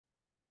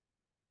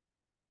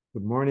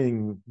Good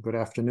morning, good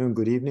afternoon,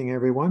 good evening,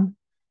 everyone.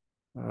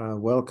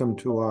 Welcome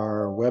to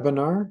our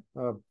webinar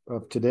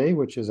of today,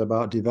 which is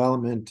about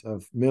development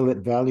of millet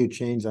value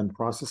chains and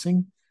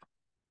processing.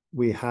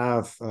 We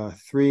have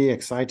three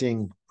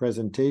exciting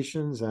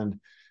presentations and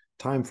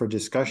time for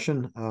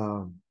discussion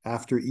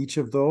after each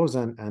of those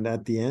and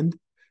at the end.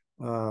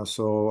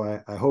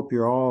 So I hope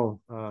you're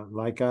all,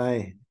 like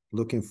I,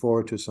 looking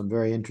forward to some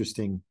very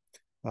interesting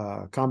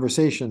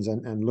conversations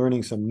and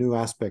learning some new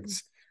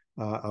aspects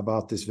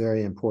about this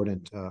very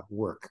important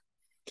work.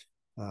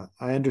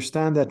 I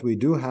understand that we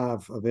do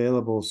have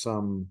available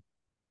some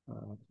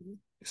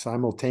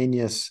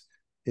simultaneous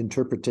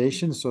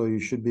interpretation, so you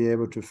should be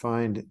able to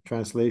find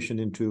translation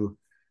into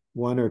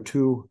one or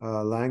two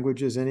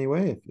languages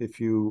anyway, if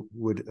you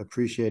would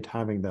appreciate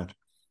having that.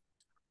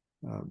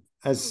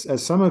 As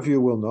some of you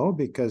will know,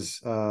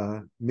 because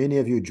many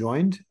of you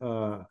joined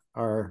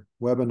our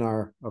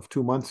webinar of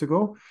 2 months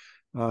ago,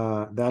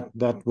 that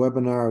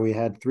webinar, we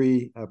had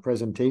three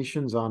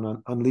presentations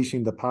on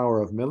unleashing the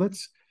power of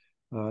millets.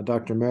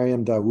 Dr.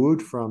 Mariam Dawood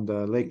from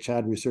the Lake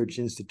Chad Research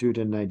Institute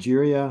in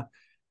Nigeria,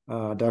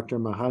 Dr.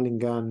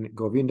 Mahalingan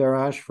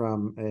Govindaraj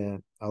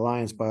from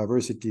Alliance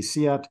Biodiversity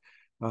CIAT,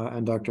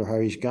 and Dr.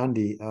 Harish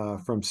Gandhi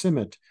from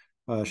CIMMYT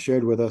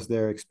shared with us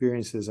their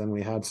experiences, and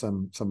we had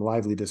some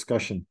lively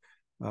discussion,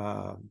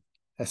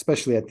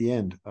 especially at the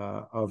end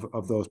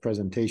of those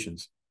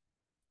presentations.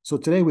 So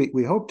today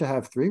we hope to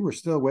have three. We're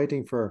still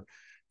waiting for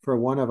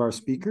one of our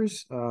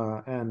speakers,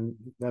 and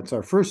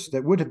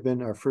that would have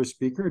been our first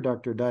speaker,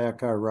 Dr.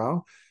 Dayakar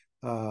Rao,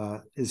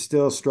 is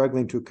still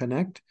struggling to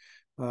connect.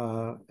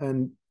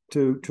 And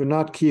to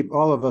not keep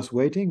all of us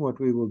waiting, what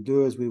we will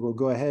do is we will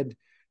go ahead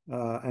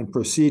and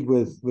proceed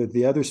with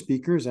the other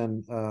speakers,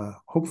 and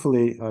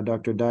hopefully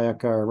Dr.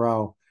 Dayakar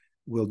Rao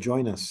will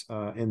join us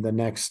in the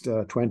next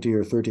 20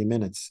 or 30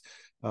 minutes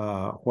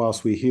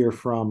whilst we hear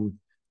from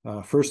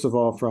first of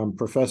all, from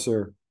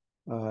Professor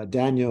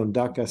Daniel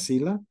Ndaka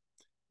Sila.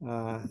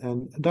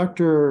 And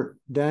Dr.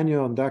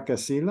 Daniel Ndaka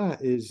Sila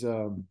is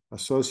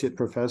Associate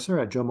Professor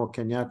at Jomo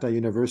Kenyatha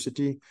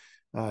University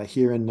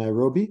here in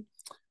Nairobi,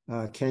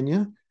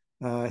 Kenya.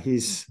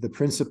 He's the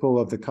principal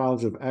of the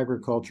College of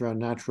Agriculture and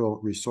Natural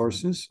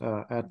Resources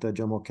at the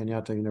Jomo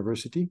Kenyatha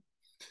University.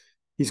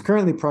 He's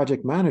currently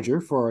project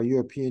manager for our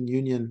European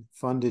Union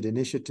funded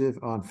initiative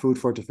on food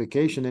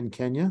fortification in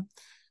Kenya,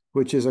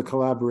 which is a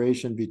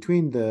collaboration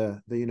between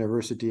the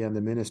university and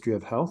the Ministry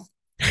of Health.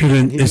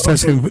 Helen,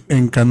 ¿estás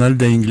en canal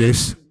de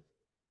inglés?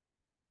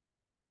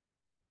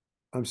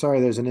 I'm sorry,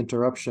 there's an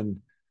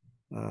interruption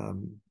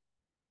from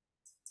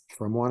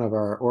one of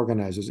our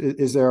organizers.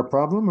 Is there a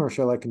problem, or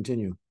shall I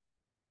continue?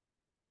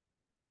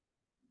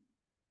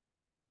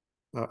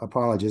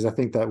 Apologies, I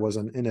think that was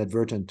an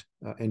inadvertent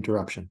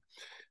interruption.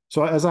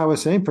 So as I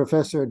was saying,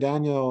 Professor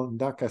Daniel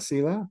Ndaka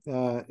Sila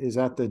is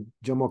at the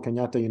Jomo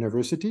Kenyatha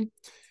University.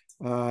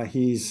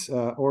 He's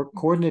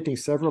coordinating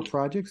several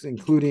projects,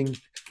 including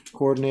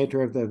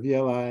coordinator of the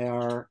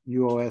VLIR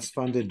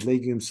UOS-funded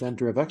Legume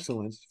Center of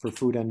Excellence for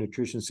Food and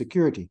Nutrition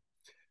Security.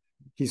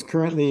 He's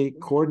currently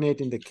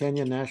coordinating the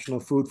Kenya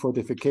National Food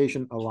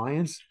Fortification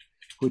Alliance,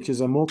 which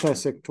is a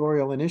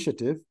multi-sectorial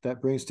initiative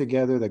that brings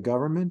together the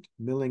government,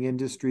 milling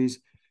industries,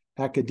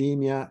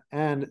 academia,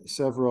 and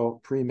several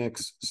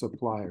premix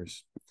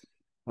suppliers.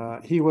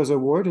 He was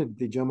awarded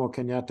the Jomo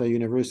Kenyatha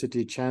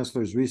University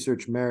Chancellor's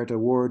Research Merit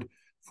Award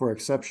for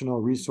exceptional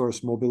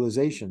resource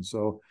mobilization.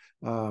 So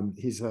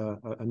he's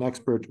an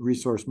expert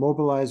resource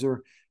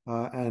mobilizer.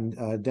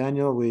 And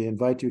Daniel, we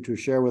invite you to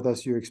share with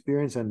us your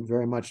experience and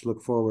very much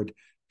look forward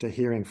to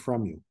hearing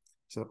from you.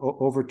 So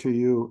over to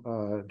you,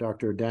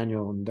 Dr.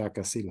 Daniel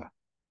Ndaka Sila.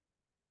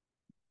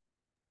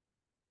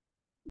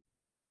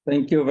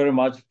 Thank you very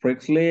much,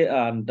 Pixley,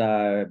 and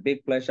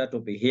big pleasure to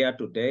be here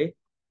today.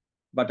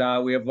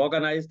 But we have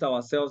organized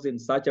ourselves in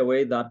such a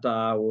way that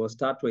we'll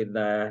start with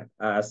Sarah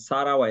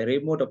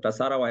Wairimu, Dr.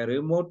 Sarah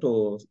Wairimu,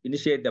 to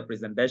initiate the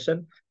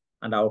presentation,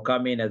 and I'll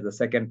come in as the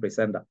second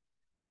presenter.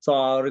 So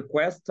I'll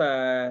request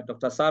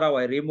Dr. Sarah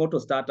Wairimu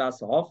to start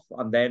us off,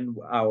 and then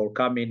I will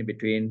come in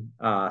between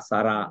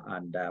Sarah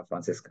and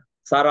Francisca.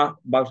 Sarah,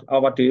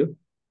 over to you.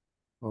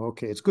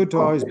 Okay, it's good to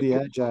always be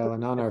agile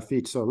and on our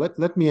feet. So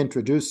let me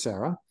introduce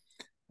Sarah.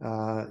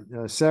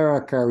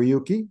 Sarah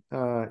Kariuko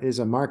is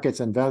a markets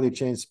and value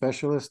chain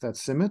specialist at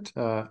CIMMYT,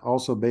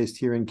 also based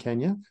here in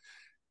Kenya.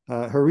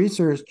 Her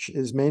research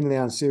is mainly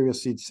on cereal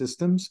seed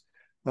systems,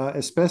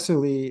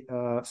 specifically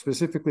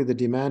the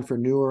demand for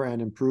newer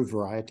and improved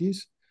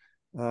varieties.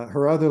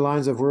 Her other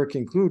lines of work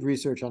include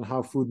research on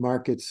how food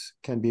markets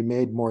can be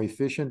made more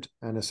efficient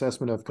and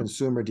assessment of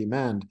consumer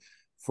demand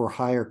for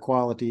higher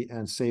quality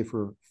and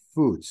safer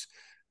foods.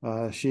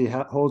 She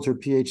holds her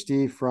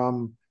PhD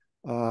from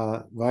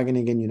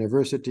Wageningen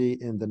University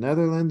in the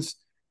Netherlands.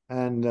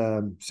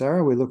 And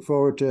Sarah, we look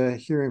forward to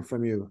hearing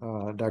from you,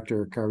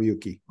 Dr.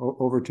 Kariuko.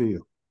 Over to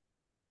you.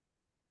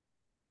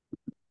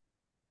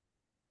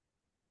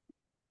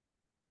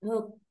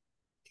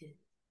 Okay.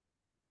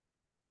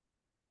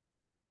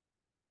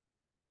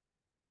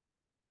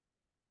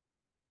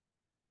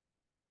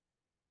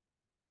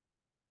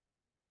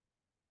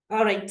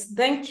 All right,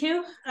 thank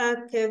you,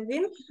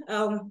 Kevin.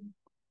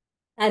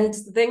 And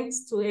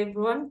thanks to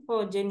everyone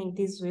for joining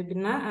this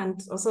webinar, and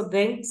also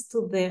thanks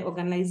to the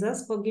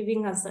organizers for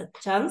giving us a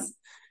chance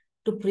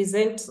to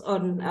present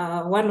on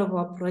one of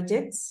our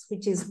projects,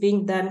 which is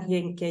being done here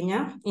in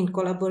Kenya in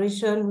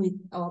collaboration with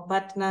our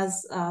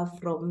partners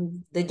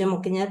from the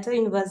Jomo Kenyatha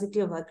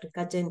University of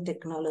Agriculture and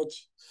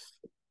Technology.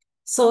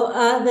 So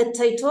the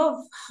title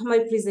of my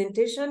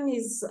presentation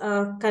is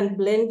Can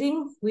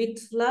Blending Wheat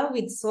Flour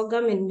with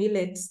Sorghum and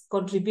Millet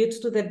Contribute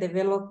to the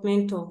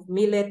Development of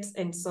Millet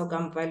and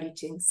Sorghum Value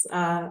Chains?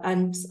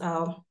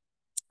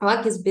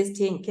 Work is based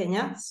here in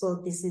Kenya,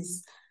 so this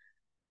is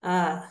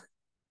a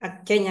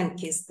Kenyan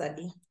case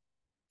study.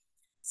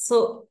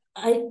 So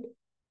I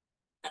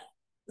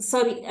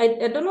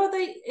don't know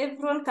whether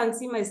everyone can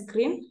see my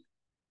screen.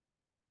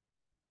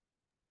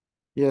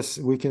 Yes,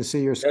 we can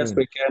see your screen. Yes,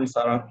 we can,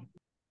 Sarah.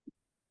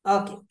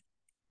 Okay.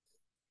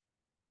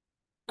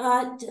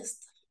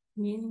 Just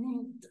a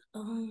minute.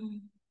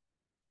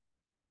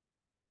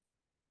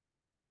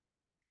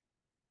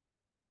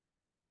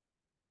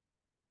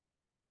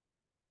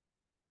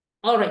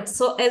 All right,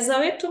 so as a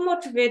way to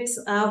motivate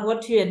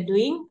what we are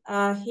doing,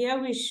 here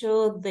we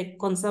show the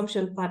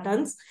consumption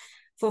patterns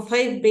for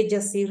 5 major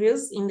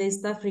cereals in the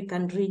East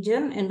African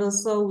region, and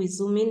also we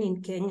zoom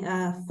in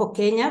Kenya, for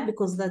Kenya,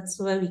 because that's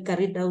where we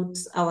carried out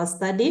our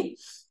study.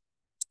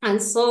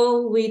 And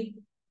so we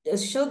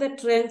show the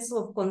trends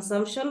of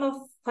consumption of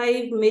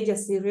 5 major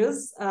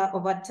cereals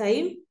over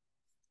time.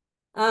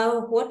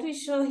 What we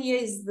show here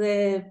is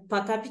the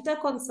per capita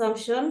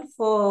consumption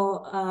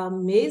for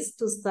maize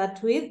to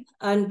start with,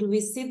 and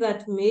we see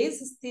that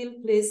maize still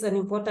plays an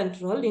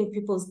important role in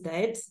people's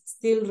diets,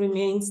 still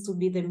remains to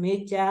be the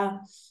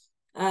major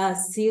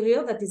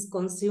cereal that is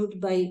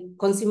consumed by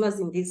consumers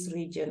in this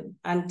region.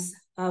 And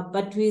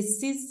but we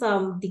see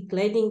some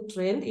declining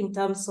trend in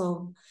terms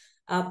of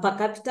per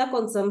capita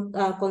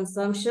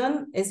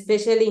consumption,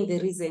 especially in the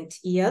recent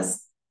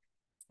years.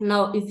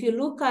 Now, if you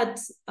look at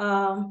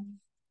the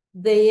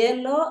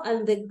yellow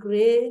and the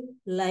gray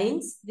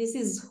lines, this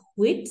is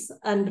wheat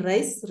and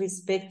rice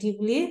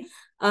respectively.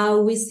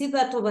 We see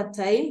that over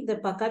time, the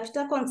per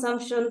capita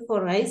consumption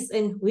for rice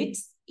and wheat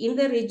in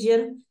the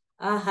region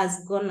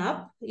has gone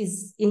up,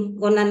 is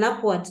on an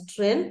upward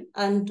trend,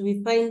 and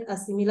we find a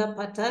similar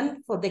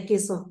pattern for the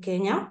case of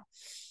Kenya.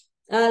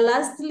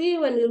 Lastly,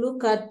 when you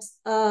look at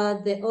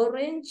the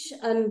orange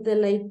and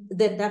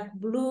the dark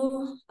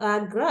blue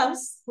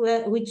graphs,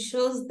 which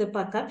shows the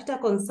per capita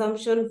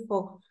consumption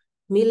for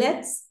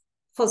millets,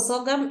 for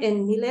sorghum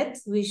and millet,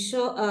 we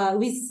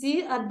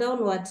see a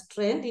downward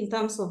trend in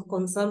terms of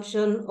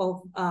consumption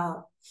of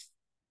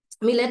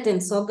millet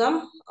and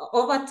sorghum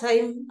over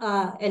time,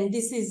 and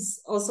this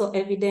is also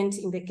evident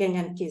in the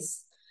Kenyan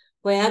case,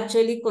 where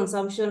actually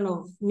consumption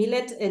of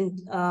millet and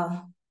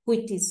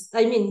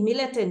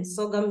millet and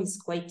sorghum is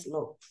quite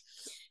low.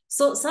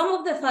 So some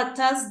of the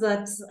factors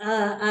that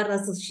are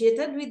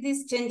associated with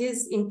these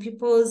changes in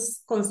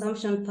people's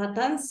consumption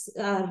patterns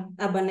are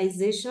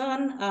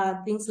urbanization,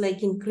 things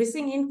like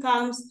increasing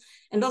incomes,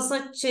 and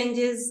also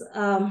changes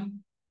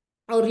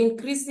or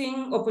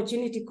increasing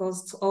opportunity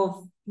costs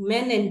of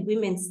men and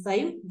women's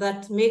time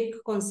that make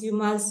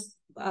consumers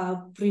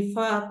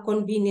prefer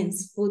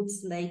convenience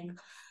foods like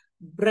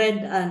bread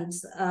and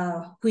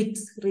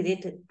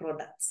wheat-related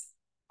products.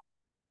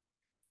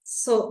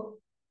 So,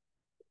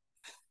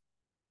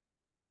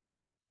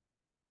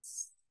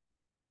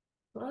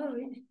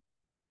 sorry.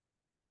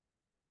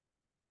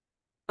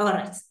 All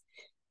right.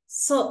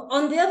 So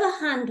on the other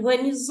hand,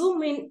 when you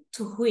zoom in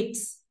to wheat,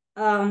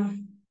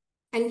 and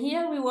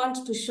here we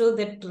want to show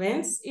the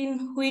trends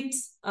in wheat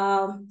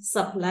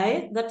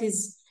supply, that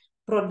is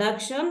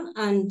production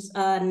and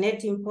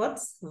net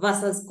imports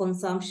versus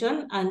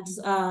consumption. And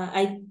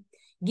I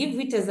give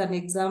wheat as an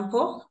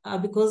example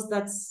because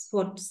that's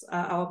what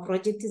our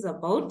project is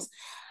about.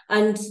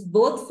 And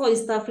both for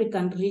East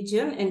African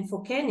region and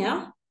for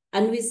Kenya,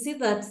 and we see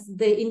that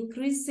the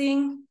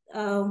increasing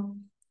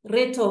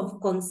rate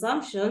of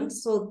consumption,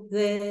 so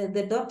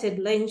the dotted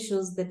line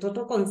shows the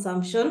total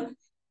consumption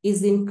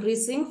is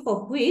increasing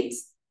for wheat,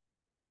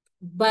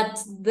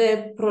 but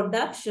the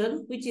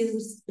production, which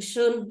is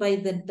shown by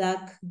the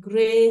dark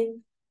gray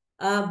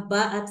bar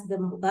at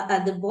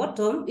the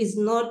bottom, is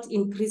not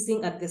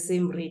increasing at the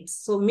same rate.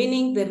 So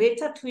meaning the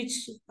rate at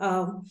which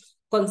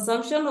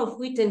consumption of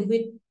wheat and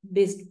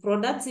wheat-based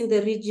products in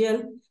the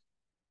region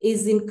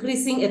is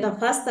increasing at a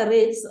faster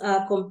rate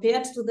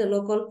compared to the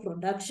local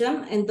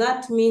production. And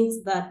that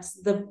means that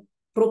the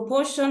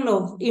proportion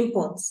of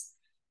imports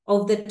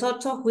of the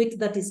total wheat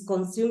that is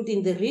consumed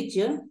in the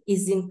region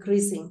is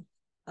increasing.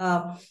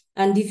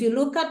 And if you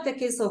look at the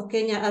case of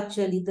Kenya,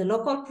 actually, the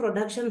local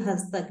production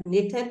has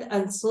stagnated.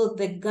 And so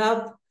the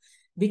gap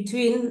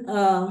between,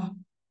 or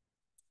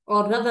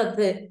rather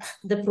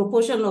the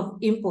proportion of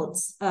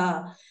imports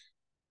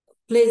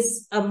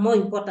plays a more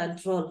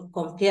important role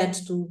compared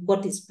to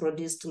what is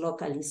produced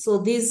locally. So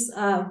this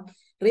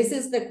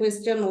raises the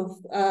question of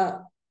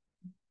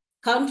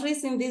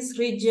countries in this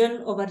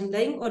region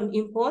over-relying on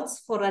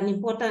imports for an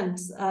important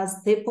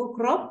staple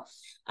crop.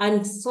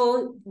 And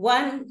so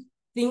one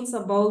thinks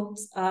about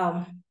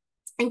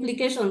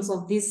implications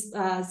of this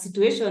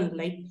situation,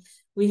 like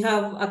we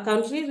have a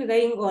country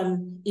relying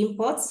on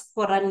imports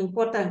for an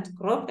important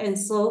crop. And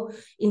so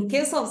in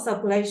case of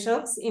supply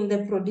shocks in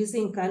the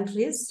producing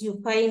countries,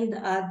 you find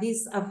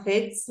this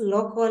affects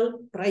local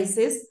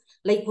prices,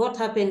 like what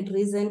happened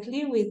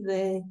recently with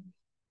the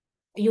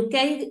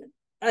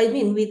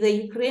with the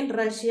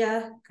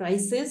Ukraine-Russia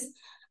crisis.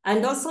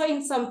 And also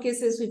in some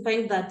cases, we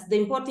find that the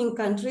importing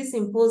countries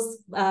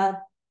impose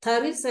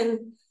tariffs and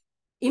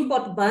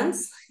import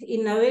bans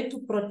in a way to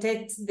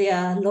protect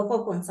their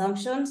local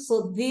consumption.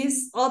 So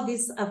all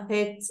this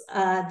affects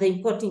the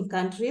importing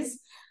countries,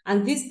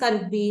 and this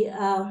can be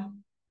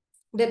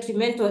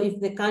detrimental if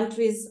the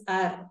countries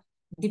are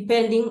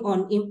depending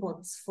on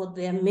imports for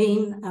their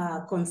main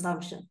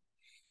consumption.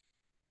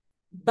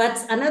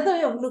 But another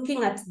way of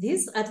looking at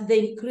this, at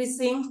the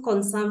increasing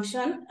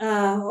consumption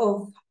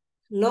of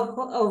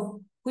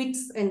wheat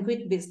and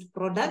wheat-based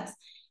products,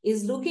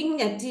 is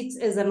looking at it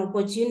as an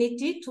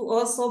opportunity to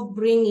also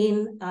bring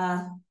in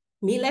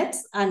millet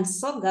and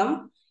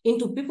sorghum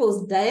into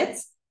people's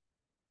diets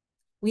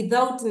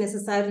without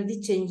necessarily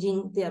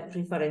changing their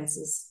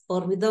preferences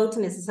or without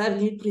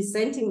necessarily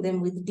presenting them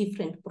with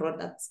different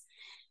products.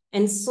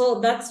 And so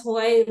that's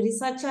why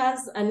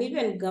researchers and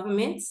even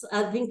governments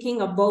are thinking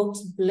about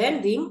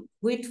blending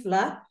wheat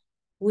flour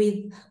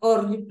with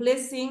or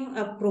replacing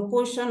a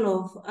proportion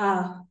of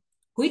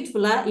wheat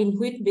flour in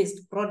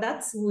wheat-based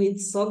products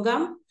with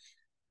sorghum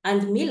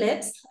and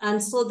millet.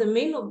 And so the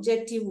main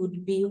objective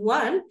would be,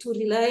 one, to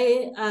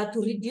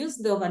reduce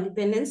the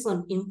over-dependence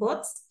on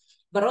imports,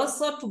 but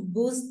also to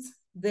boost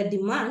the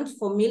demand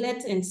for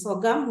millet and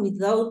sorghum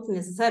without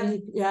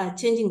necessarily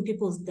changing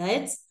people's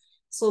diets.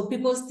 So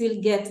people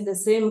still get the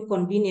same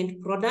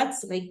convenient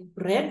products like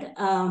bread.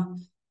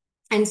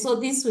 And so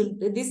this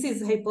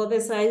is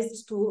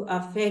hypothesized to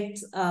affect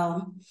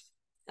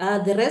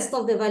the rest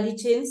of the value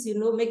chains,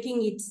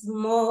 making it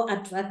more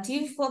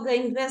attractive for the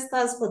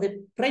investors, for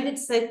the private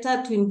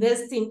sector to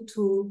invest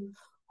into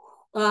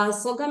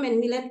sorghum and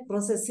millet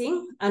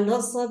processing. And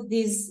also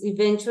this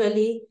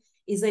eventually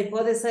is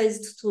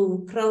hypothesized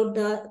to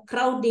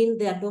crowd in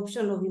the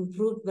adoption of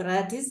improved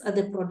varieties at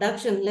the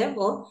production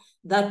level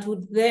that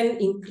would then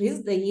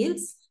increase the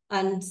yields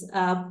and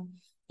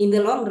in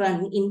the long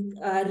run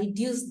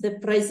reduce the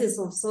prices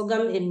of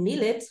sorghum and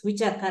millet,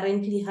 which are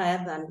currently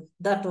higher than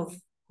that of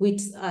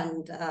wheat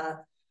and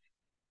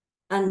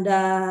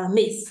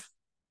maize.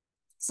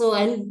 So,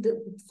 and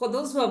for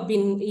those who have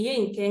been here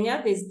in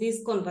Kenya, there's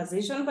this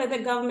conversation by the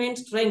government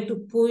trying to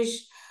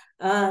push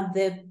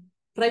the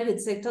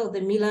private sector of the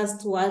millers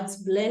towards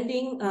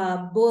blending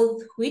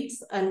both wheat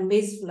and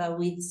maize flour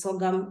with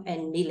sorghum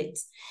and millet.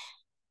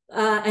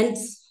 And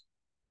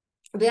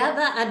the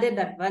other added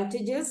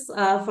advantages,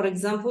 for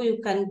example,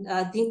 you can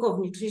think of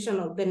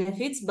nutritional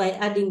benefits by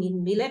adding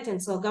in millet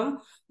and sorghum,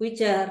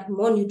 which are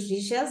more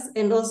nutritious.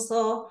 And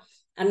also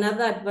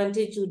another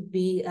advantage would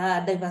be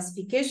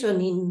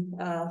diversification in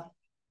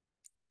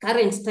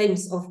current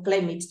times of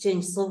climate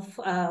change. So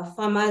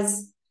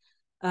farmers,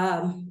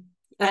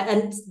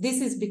 and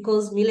this is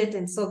because millet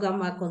and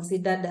sorghum are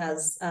considered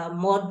as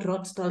more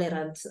drought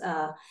tolerant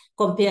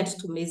compared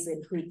to maize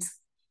and wheat.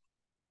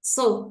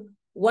 So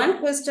one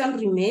question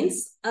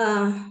remains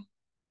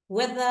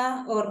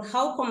whether or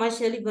how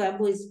commercially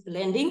viable is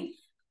blending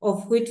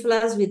of wheat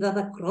flours with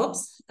other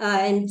crops.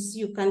 And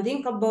you can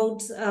think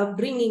about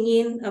bringing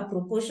in a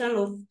proportion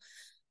of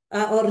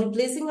or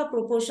replacing a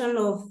proportion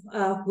of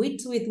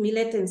wheat with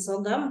millet and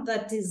sorghum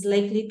that is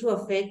likely to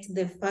affect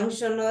the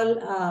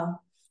functional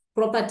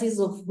properties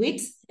of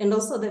wheat and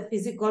also the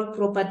physical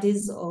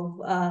properties of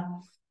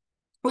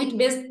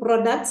wheat-based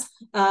products.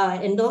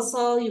 And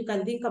also you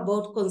can think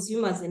about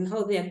consumers and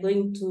how they are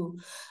going to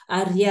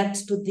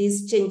react to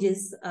these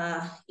changes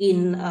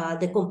in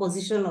the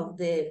composition of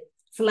the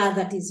flour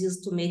that is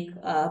used to make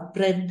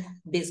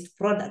bread-based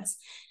products.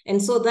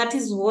 And so that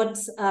is what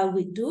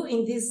we do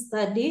in this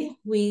study.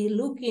 We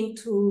look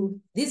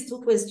into these two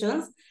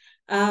questions.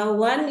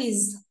 One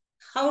is,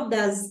 how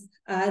does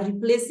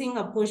replacing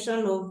a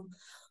portion of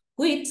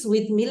wheat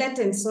with millet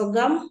and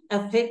sorghum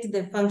affect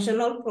the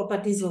functional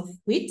properties of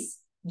wheat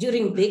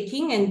during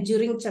baking and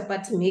during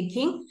chapati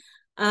making?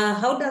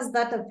 How does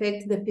that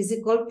affect the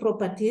physical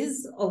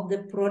properties of the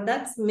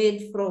products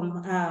made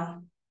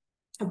from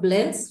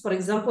blends? For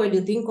example, when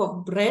you think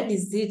of bread,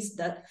 is it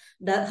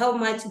that how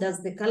much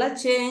does the color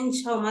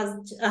change? How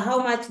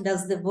much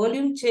does the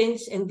volume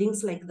change and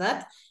things like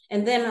that?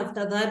 And then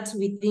after that,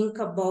 we think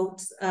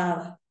about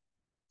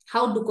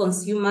how do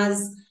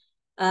consumers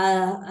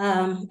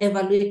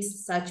evaluate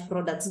such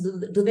products?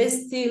 Do they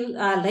still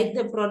like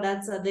the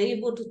products? Are they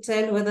able to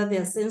tell whether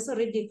there are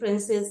sensory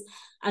differences?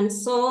 And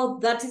so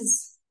that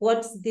is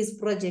what this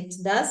project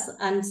does.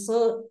 And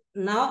so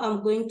now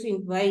I'm going to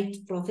invite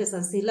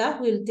Professor Sila,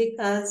 who will take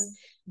us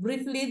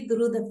briefly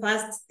through the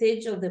first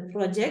stage of the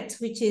project,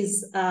 which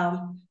is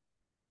the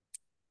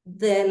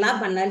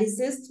lab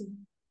analysis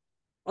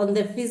on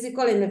the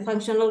physical and the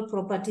functional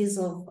properties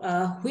of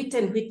wheat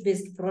and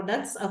wheat-based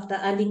products after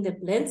adding the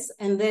blends.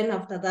 And then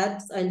after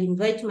that, I'll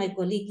invite my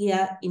colleague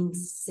here in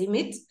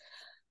CIMMYT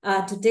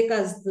to take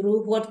us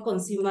through what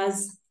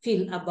consumers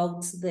feel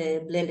about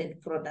the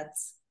blended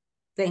products.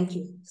 Thank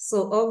you.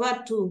 So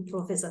over to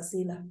Professor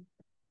Sila.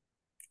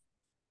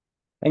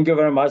 Thank you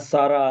very much,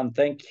 Sarah, and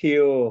thank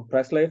you,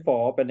 Pixley,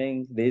 for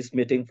opening this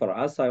meeting for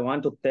us. I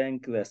want to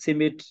thank the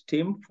CIMMYT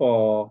team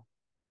for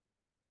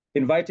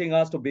inviting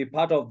us to be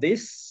part of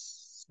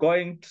this.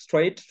 Going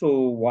straight to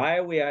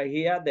why we are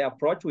here, the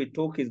approach we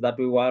took is that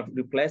we were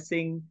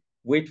replacing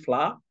wheat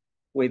flour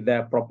with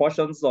the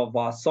proportions of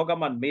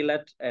sorghum and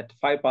millet at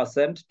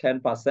 5%,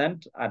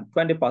 10%, and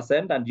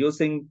 20%, and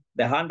using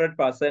the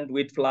 100%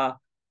 wheat flour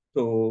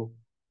to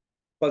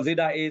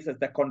consider it as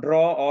the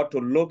control, or to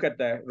look at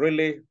the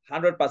really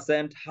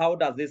 100%, how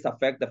does this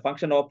affect the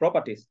functional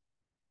properties?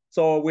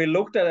 So we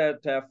looked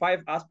at 5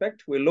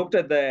 aspects. We looked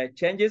at the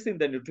changes in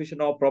the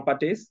nutritional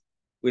properties.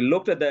 We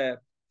looked at the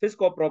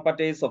physical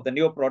properties of the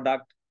new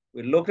product.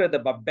 We looked at the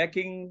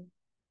baking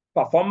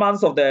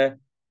performance of the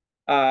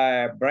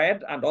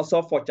bread, and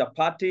also for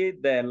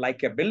chapati, the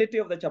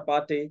likability of the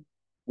chapati.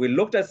 We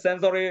looked at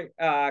sensory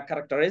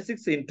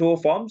characteristics in 2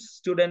 forms.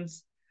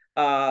 Students'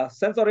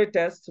 sensory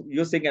test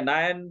using a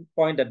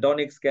 9-point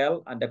hedonic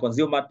scale, and the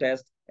consumer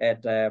test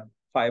at a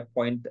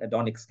 5-point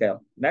hedonic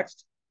scale.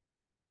 Next.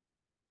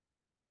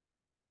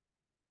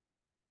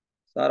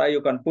 Sarah,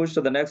 you can push to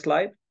the next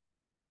slide.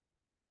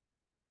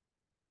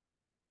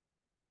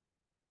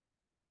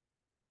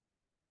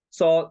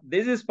 So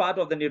this is part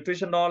of the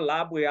nutritional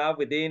lab we have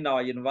within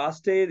our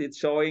university. It's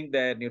showing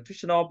the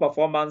nutritional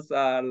performance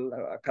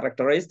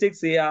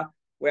characteristics here,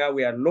 where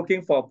we are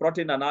looking for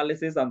protein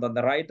analysis, and on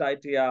the right side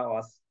here,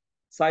 our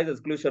size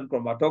exclusion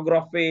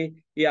chromatography,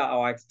 here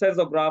our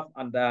extensograph,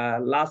 and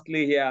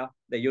lastly here,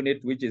 the unit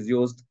which is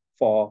used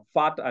for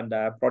fat and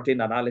protein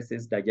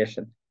analysis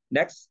digestion.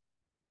 Next.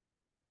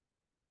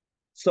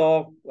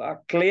 So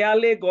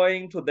clearly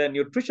going to the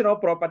nutritional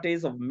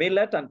properties of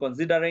millet and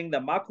considering the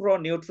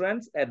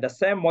macronutrients at the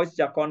same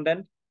moisture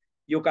content,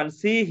 you can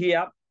see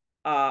here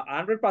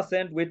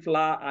 100% wheat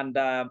flour and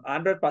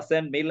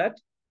 100% millet.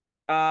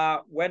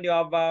 When you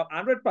have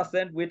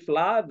 100% wheat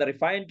flour, the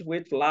refined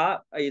wheat flour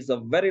is a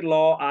very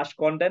low ash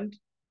content.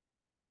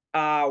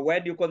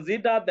 When you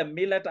consider the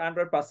millet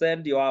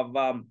 100%, you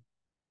have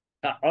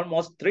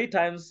almost 3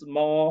 times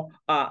more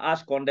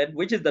ash content,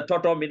 which is the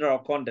total mineral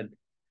content.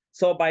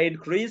 So by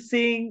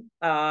increasing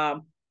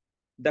the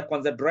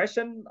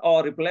concentration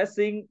or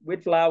replacing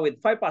wheat flour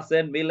with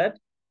 5% millet,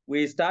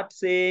 we start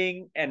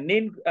seeing an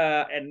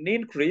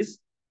increase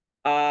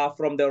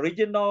from the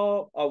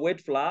original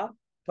wheat flour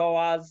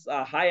towards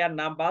higher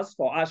numbers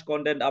for ash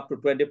content up to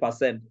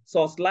 20%.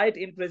 So slight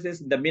increases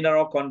in the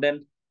mineral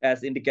content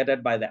as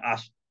indicated by the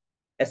ash.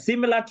 A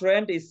similar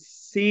trend is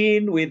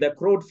seen with the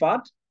crude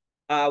fat.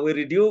 We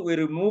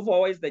remove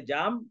always the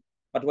germ,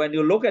 but when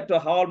you look at the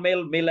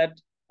wholemeal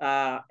millet,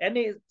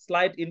 any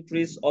slight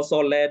increase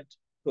also led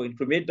to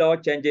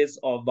incremental changes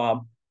of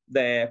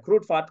the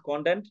crude fat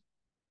content.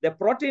 The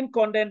protein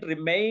content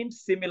remained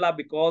similar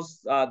because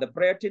the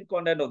protein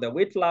content of the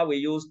wheat flour we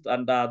used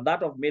and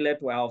that of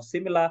millet were of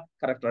similar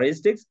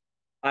characteristics.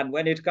 And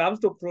when it comes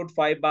to crude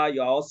fiber,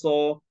 you're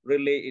also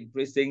really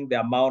increasing the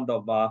amount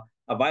of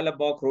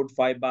available crude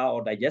fiber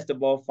or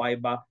digestible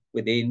fiber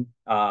within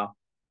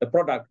the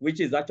product, which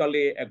is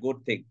actually a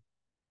good thing.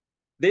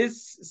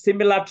 This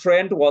similar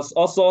trend was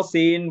also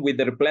seen with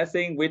the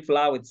replacing wheat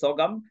flour with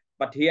sorghum,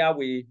 but here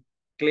we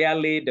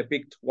clearly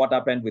depict what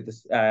happened with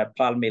this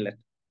pearl millet.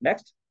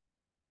 Next.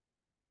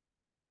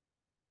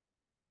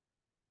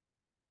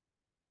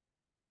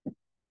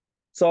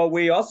 So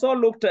we also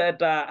looked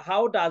at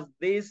how does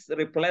this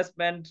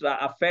replacement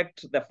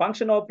affect the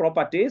functional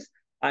properties,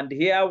 and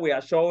here we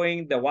are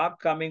showing the work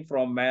coming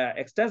from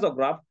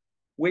extensograph,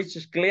 which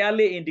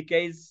clearly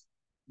indicates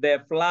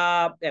the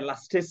flour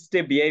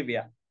elasticity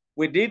behavior.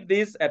 We did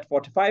this at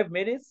 45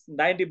 minutes,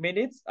 90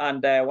 minutes,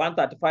 and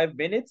 135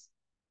 minutes.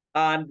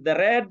 And the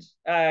red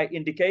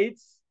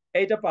indicates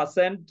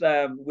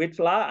 80% wheat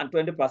flour and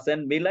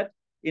 20% millet.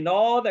 In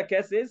all the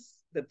cases,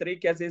 the 3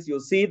 cases,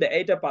 you see the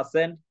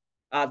 80%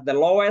 as the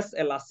lowest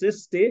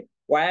elasticity,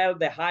 while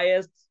the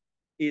highest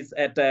is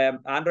at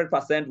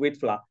 100% wheat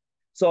flour.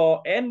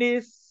 So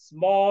any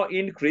small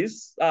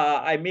increase,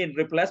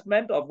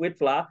 replacement of wheat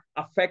flour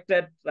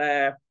affected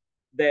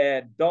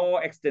the dough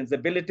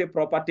extensibility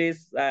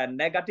properties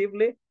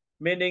negatively,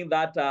 meaning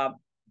that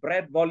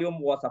bread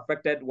volume was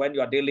affected when you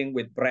are dealing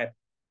with bread.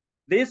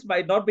 This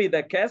might not be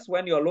the case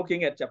when you're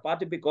looking at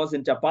chapati, because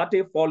in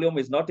chapati, volume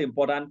is not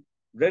important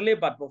really,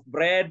 but for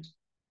bread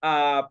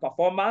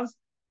performance,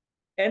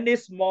 any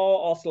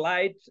small or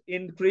slight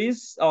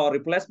increase or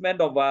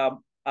replacement of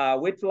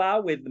wheat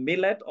flour with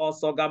millet or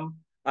sorghum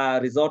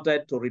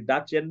resulted to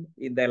reduction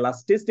in the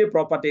elasticity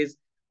properties,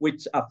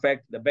 which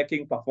affect the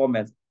baking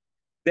performance.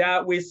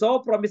 There we saw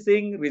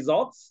promising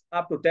results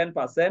up to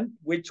 10%,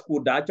 which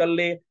could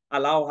actually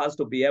allow us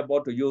to be able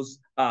to use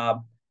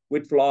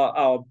wheat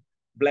flour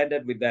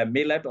blended with the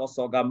millet or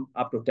sorghum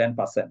up to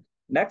 10%.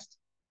 Next.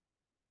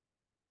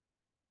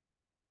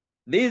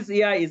 This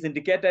here is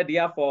indicated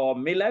here for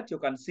millet. You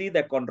can see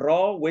the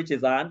control, which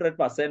is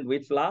 100%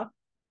 wheat flour.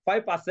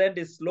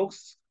 5%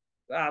 looks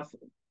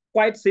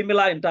quite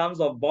similar in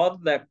terms of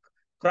both the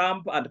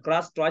crumb and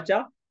crust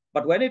structure.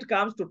 But when it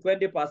comes to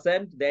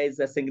 20%, there is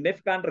a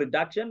significant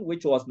reduction,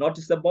 which was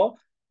noticeable,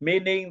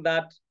 meaning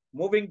that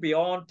moving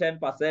beyond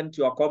 10%,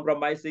 you are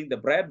compromising the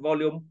bread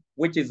volume,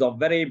 which is of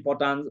very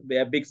important,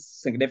 big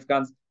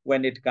significance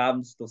when it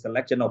comes to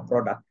selection of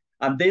product.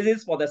 And this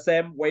is for the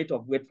same weight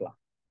of wheat flour.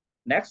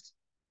 Next.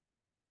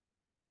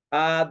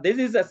 This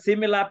is a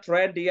similar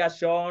trend here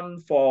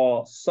shown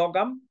for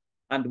sorghum,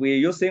 and we're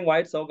using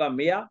white sorghum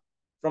here.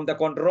 From the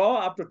control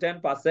up to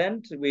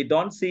 10%, we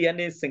don't see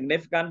any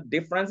significant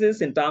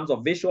differences in terms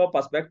of visual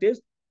perspectives,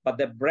 but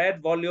the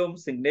bread volume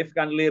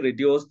significantly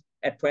reduced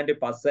at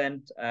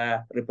 20%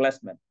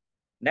 replacement.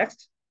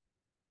 Next.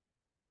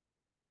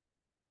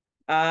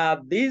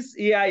 This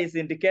here is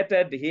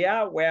indicated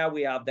here where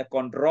we have the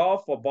control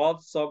for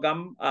both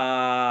sorghum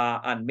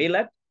and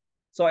millet.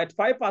 So at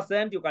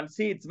 5%, you can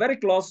see it's very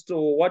close to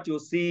what you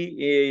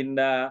see in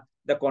the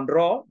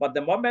control, but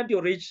the moment you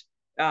reach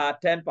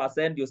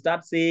 10%, you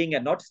start seeing a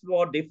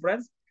noticeable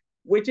difference,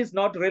 which is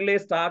not really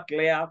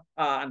clear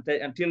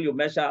until you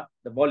measure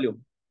the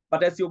volume.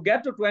 But as you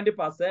get to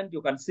 20%,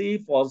 you can see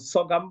for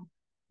sorghum,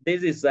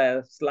 this is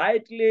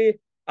slightly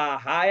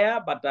higher,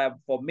 but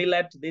for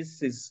millet,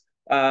 this is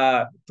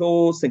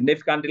too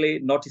significantly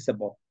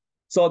noticeable.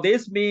 So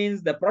this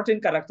means the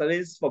protein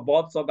characteristics for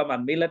both sorghum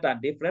and millet are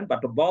different,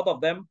 but both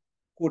of them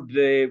could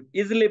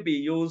easily be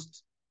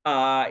used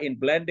in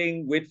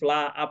blending wheat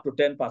flour up to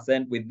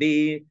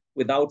 10%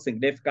 without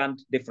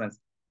significant difference.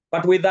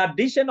 But with the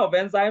addition of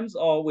enzymes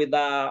or with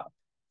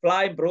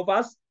flour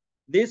improvers,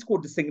 this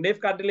could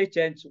significantly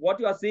change. What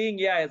you are seeing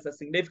here as a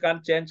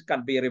significant change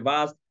can be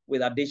reversed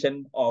with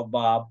addition of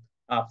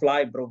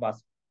flour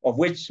improvers, of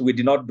which we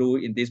did not do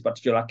in this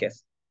particular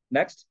case.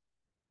 Next.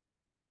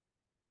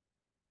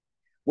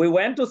 We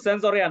went to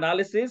sensory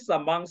analysis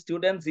among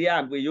students here,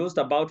 and we used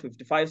about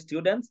 55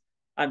 students,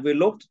 and we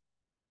looked,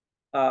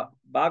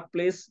 back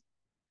please.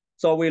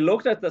 So we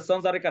looked at the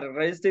sensory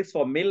characteristics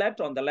for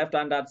millet on the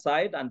left-hand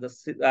side and the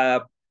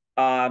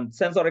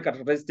sensory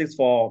characteristics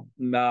for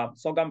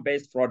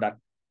sorghum-based product.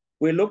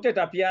 We looked at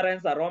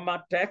appearance,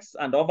 aroma, text,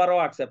 and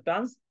overall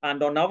acceptance.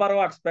 And on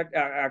overall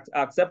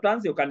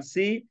acceptance, you can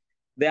see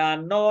there are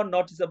no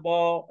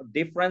noticeable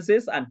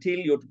differences until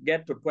you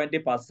get to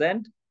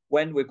 20%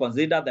 when we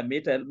consider the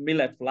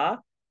millet flour.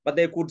 But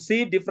they could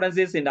see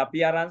differences in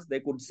appearance. They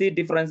could see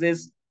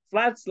differences,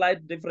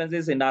 slight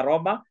differences in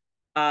aroma,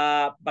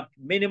 but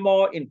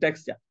minimal in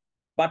texture.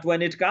 But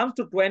when it comes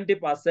to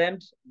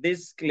 20%,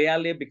 this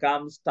clearly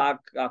becomes stark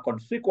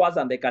conspicuous,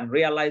 and they can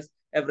realize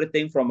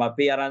everything from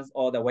appearance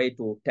all the way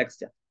to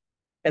texture.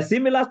 A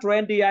similar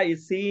trend here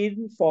is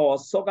seen for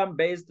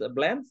sorghum-based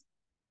blends,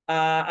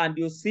 and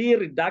you see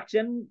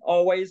reduction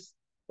always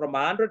from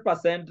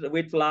 100%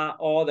 wheat flour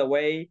all the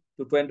way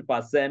to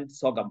 20%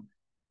 sorghum.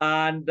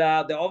 And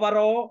the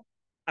overall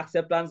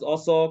acceptance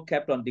also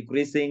kept on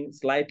decreasing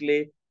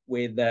slightly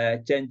with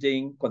the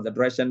changing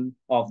concentration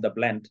of the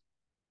blend.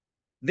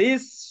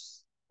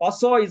 This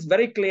also is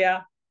very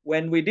clear.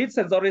 When we did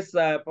sensory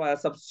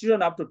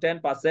substitution up to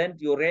 10%,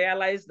 you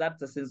realize that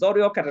the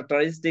sensorial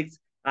characteristics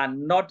are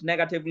not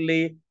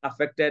negatively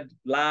affected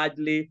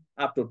largely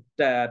up to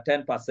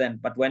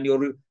 10%. But when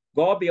you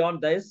go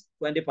beyond this,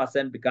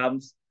 20%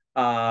 becomes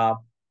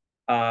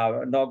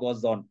no-go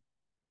zone.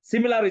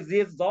 Similar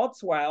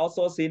results were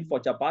also seen for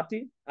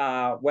chapati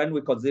when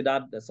we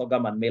considered the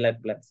sorghum and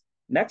millet blends.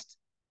 Next.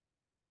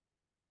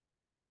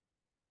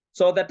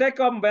 So the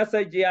take-home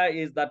message here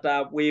is that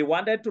we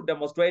wanted to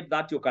demonstrate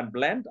that you can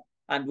blend,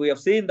 and we have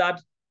seen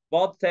that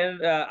both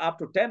up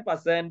to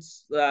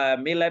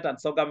 10% millet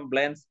and sorghum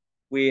blends,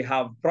 we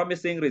have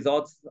promising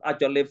results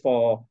actually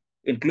for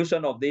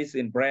inclusion of this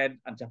in bread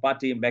and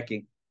chapati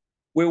making.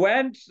 We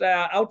went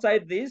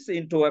outside this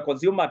into a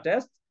consumer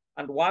test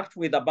and worked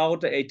with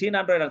about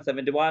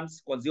 1,871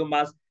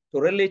 consumers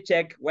to really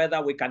check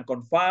whether we can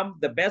confirm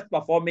the best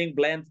performing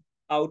blends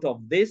out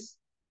of this,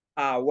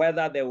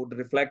 whether they would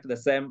reflect the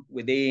same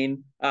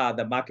within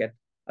the market.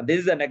 And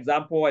this is an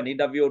example, an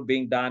interview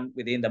being done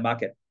within the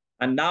market.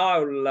 And now I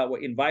will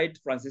invite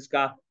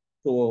Francisca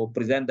to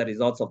present the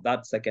results of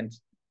that second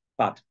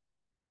part.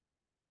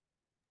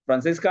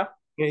 Francisca?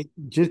 Okay,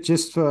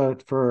 just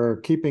for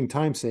keeping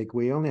time's sake,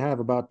 we only have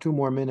about 2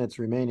 more minutes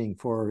remaining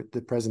for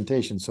the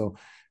presentation. So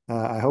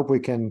I hope we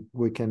can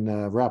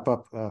wrap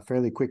up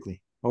fairly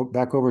quickly.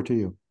 Back over to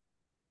you.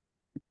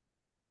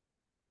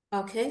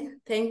 Okay,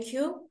 thank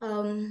you.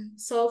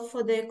 So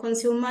for the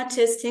consumer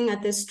testing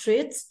at the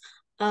streets,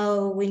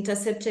 we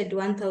intercepted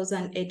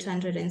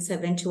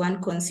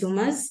 1,871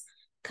 consumers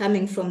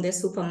coming from the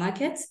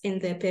supermarkets in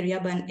the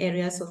peri-urban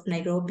areas of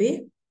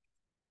Nairobi.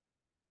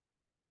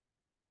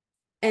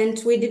 And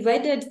we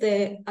divided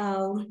the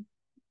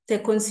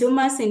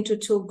consumers into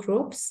 2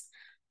 groups.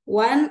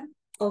 One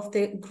of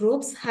the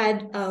groups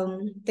had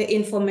the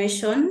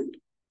information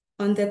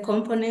on the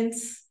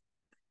components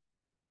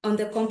on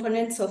the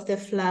components of the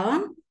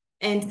flour,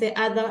 and the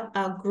other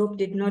group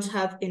did not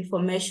have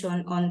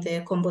information on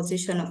the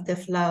composition of the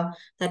flour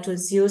that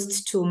was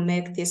used to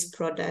make these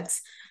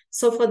products.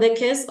 So for the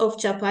case of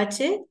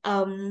chapati,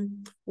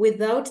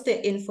 without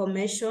the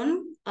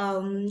information,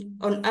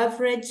 on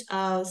average,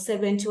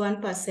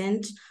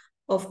 71%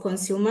 of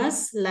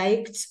consumers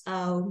liked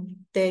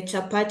the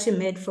chapati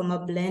made from a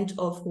blend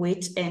of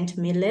wheat and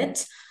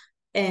millet,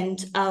 and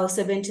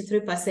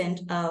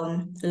 73%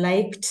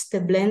 liked the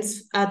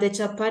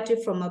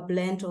chapati from a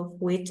blend of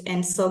wheat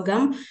and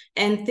sorghum.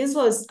 And this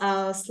was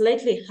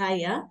slightly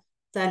higher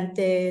than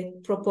the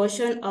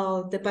proportion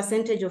of the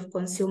percentage of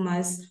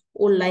consumers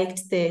who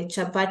liked the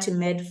chapati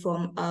made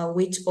from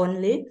wheat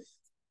only.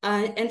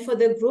 And for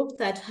the group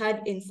that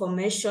had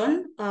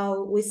information,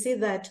 we see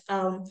that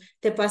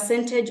the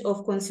percentage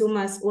of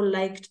consumers who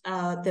liked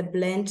the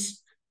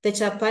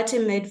chapati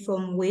made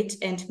from wheat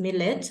and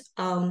millet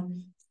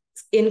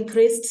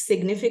increased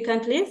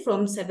significantly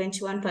from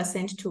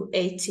 71% to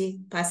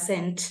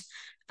 80%.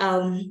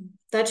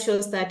 That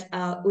shows that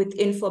with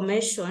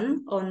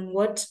information on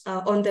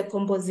on the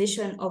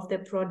composition of the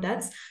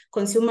products,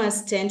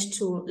 consumers tend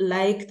to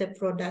like the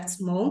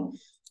products more.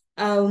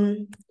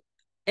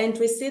 And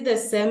we see the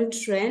same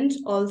trend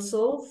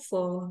also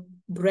for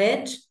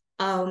bread.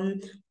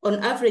 On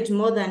average,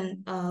 more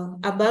than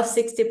above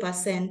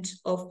 60%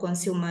 of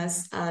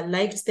consumers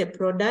liked the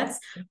products,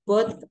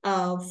 both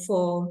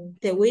for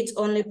the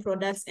wheat-only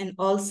products and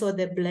also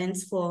the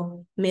blends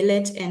for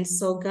millet and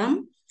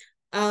sorghum.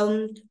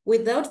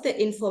 Without the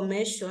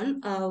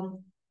information,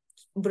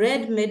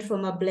 bread made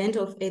from a blend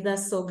of either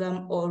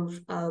sorghum or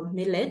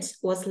millet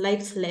was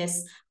liked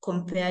less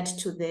compared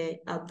to the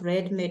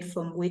bread made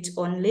from wheat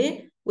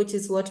only, which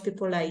is what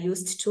people are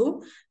used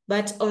to.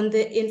 But on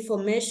the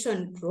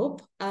information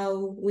group,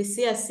 we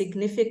see a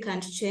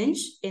significant change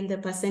in the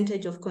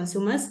percentage of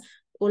consumers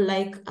who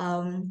like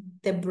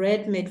the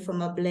bread made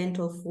from a blend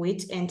of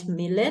wheat and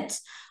millet,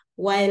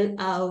 while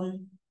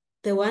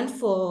the one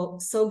for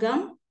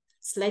sorghum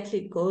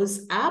slightly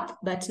goes up,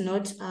 but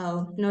not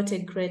a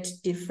great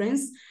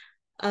difference.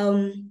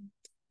 Yeah.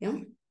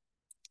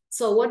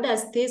 So what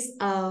does this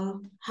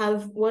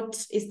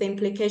what is the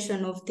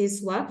implication of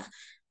this work?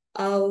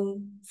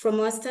 From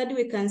our study,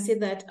 we can see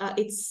that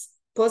it's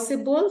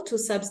possible to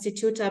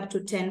substitute up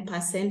to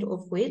 10%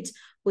 of wheat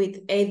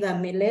with either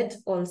millet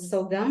or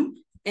sorghum.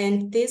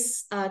 And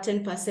this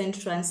 10%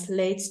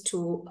 translates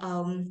to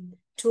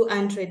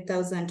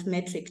 200,000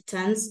 metric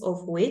tons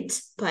of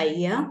wheat per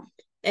year.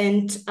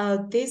 And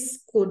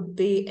this could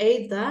be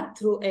either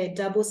through a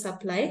double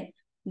supply,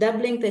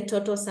 doubling the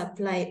total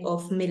supply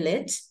of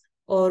millet,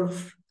 or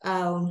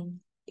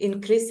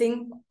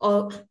increasing,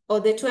 or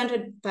the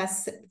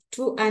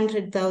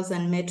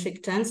 200,000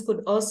 metric tons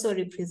could also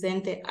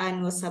represent the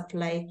annual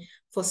supply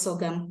for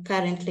sorghum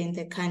currently in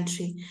the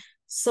country.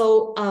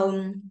 So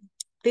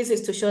this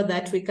is to show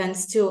that we can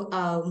still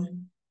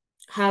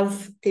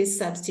have this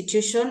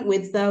substitution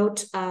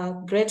without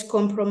great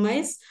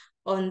compromise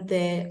on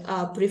the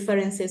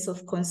preferences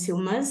of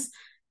consumers,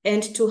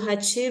 and to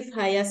achieve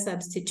higher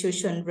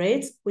substitution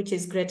rates, which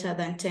is greater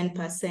than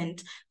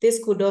 10%. This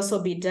could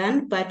also be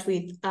done, but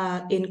with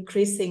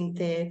increasing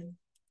the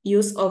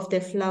use of the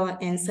flour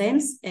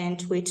enzymes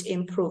and wheat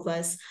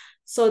improvers.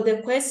 So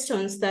the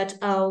questions that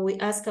we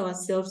ask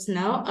ourselves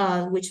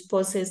now, which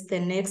poses the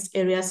next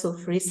areas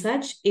of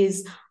research,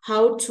 is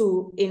how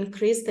to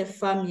increase the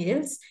farm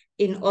yields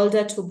in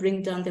order to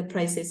bring down the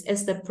prices,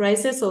 as the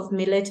prices of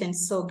millet and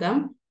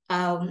sorghum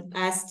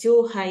are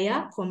still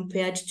higher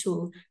compared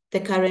to the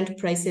current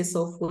prices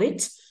of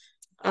wheat.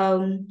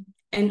 And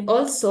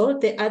also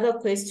the other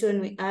question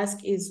we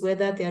ask is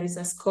whether there is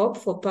a scope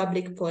for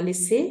public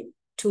policy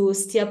to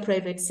steer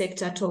private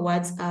sector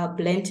towards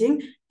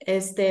blending,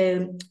 as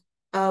the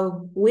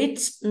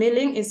wheat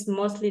milling is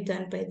mostly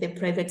done by the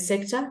private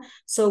sector.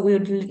 So we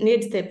would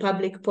need the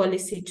public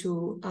policy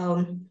to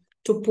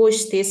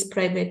push these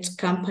private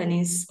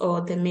companies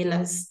or the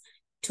millers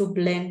to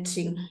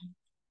blending.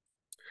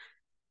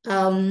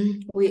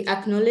 We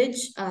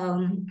acknowledge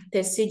the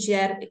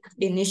CGR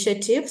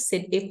initiative,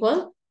 Seed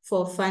Equal,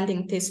 for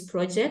funding this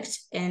project,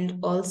 and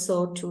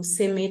also to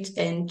CIMMYT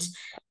and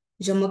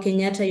Jomo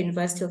Kenyatha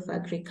University of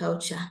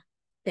Agriculture.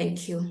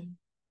 Thank you.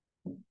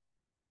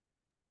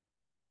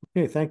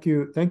 Okay, thank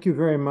you. Thank you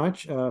very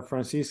much,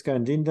 Francisca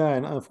and Dinda,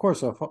 and of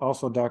course,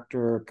 also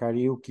Dr.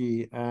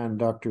 Kariuko and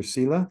Dr.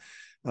 Sila.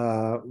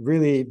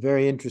 Really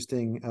very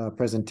interesting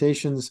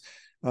presentations.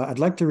 I'd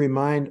like to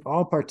remind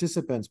all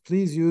participants,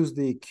 please use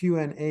the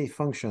Q&A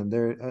function.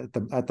 There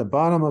at the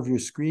bottom of your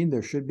screen,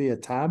 there should be a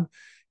tab,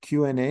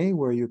 Q&A,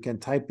 where you can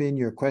type in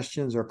your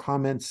questions or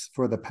comments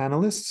for the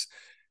panelists.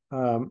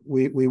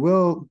 We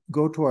will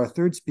go to our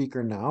third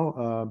speaker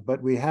now,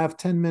 but we have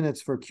 10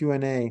 minutes for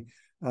Q&A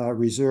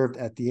reserved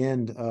at the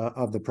end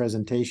of the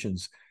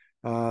presentations.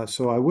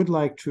 So I would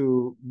like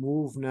to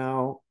move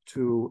now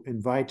to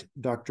invite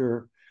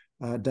Dr.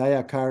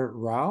 Dayakar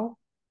Rao.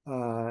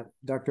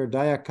 Dr.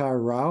 Dayakar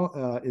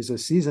Rao is a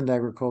seasoned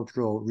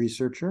agricultural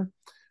researcher.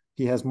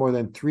 He has more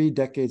than 3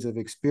 decades of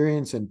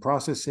experience in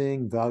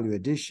processing, value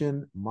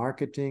addition,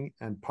 marketing,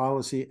 and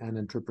policy and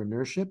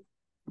entrepreneurship.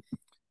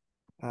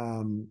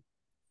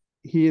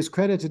 He is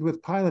credited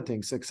with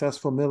piloting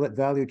successful millet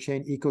value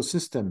chain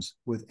ecosystems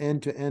with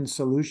end-to-end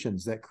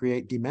solutions that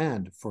create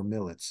demand for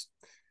millets.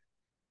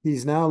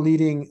 He's now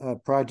leading a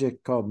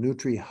project called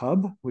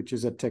NutriHub, which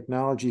is a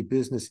technology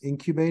business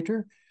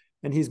incubator,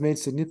 and he's made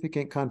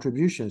significant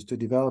contributions to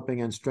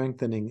developing and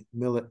strengthening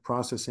millet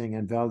processing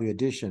and value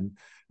addition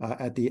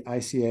at the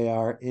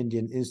ICAR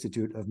Indian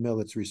Institute of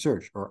Millets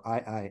Research, or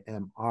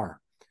IIMR.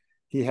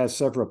 He has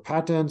several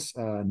patents,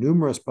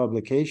 numerous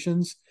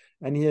publications,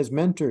 and he has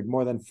mentored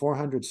more than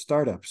 400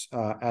 startups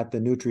at the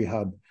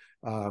NutriHub,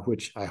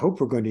 which I hope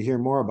we're going to hear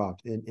more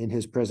about in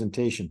his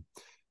presentation.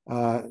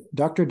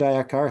 Dr.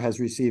 Dayakar has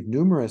received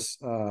numerous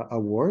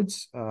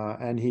awards,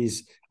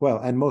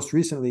 and most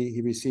recently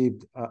he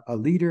received a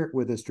Leader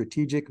with a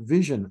Strategic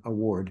Vision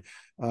Award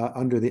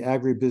under the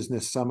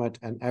Agribusiness Summit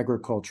and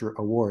Agriculture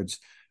Awards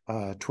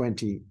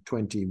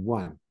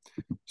 2021.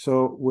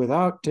 So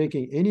without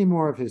taking any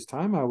more of his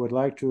time, I would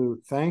like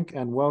to thank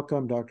and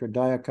welcome Dr.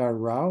 Dayakar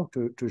Rao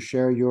to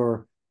share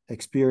your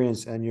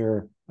experience and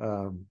your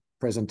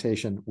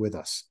presentation with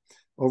us.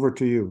 Over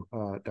to you,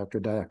 Dr.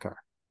 Dayakar.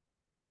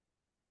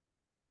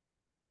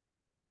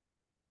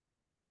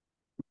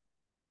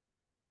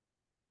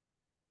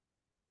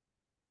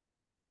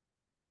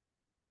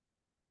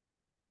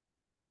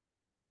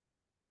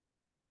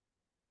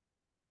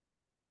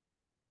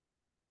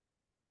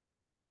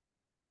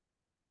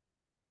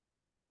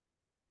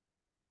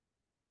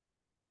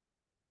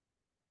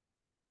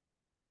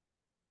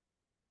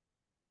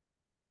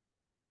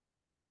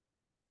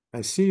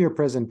 I see your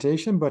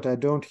presentation, but I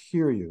don't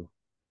hear you.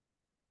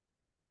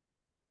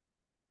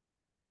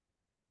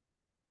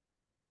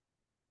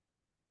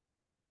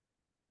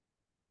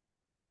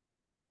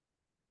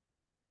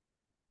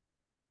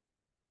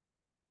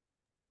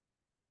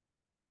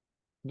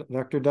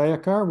 Dr.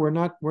 Dayakar,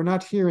 we're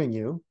not hearing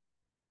you.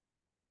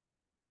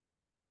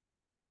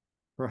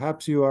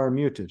 Perhaps you are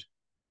muted.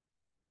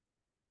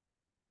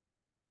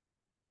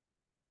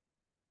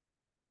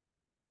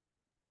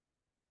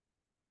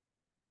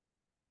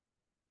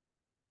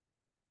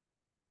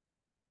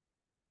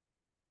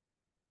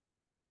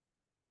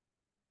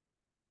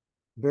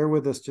 Bear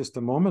with us just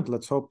a moment.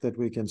 Let's hope that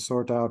we can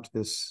sort out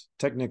this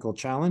technical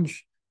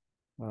challenge.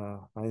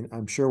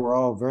 I'm sure we're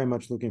all very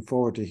much looking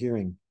forward to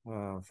hearing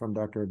from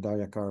Dr.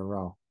 Dayakar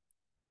Rao.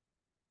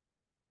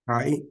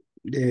 Hi,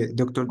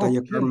 Dr.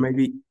 Dayakar,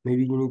 maybe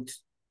you need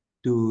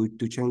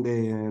to change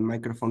the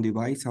microphone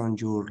device on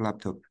your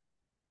laptop.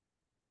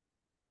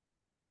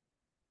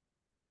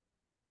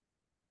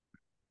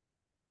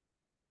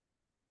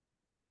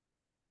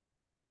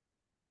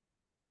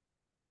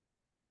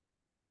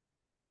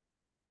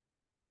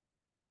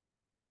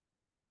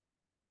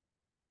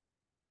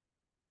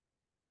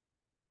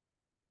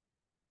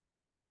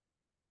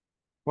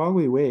 While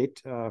we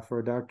wait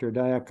for Dr.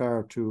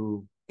 Dayakar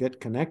to get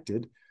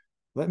connected,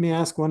 let me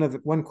ask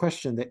one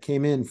question that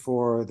came in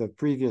for the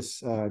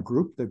previous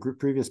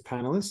previous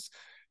panelists.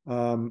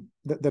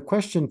 The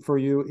question for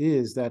you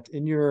is that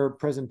in your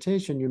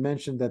presentation, you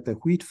mentioned that the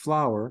wheat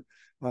flour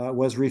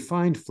was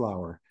refined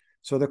flour.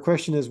 So the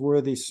question is,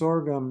 were the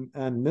sorghum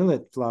and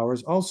millet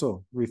flours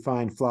also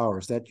refined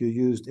flours that you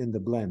used in the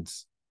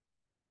blends?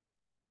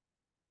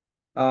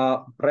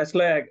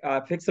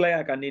 Pixley,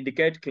 I can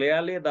indicate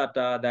clearly that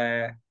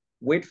the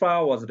wheat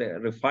flour was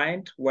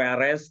refined,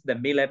 whereas the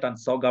millet and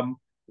sorghum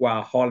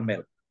were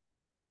wholemeal.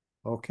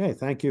 Okay,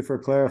 thank you for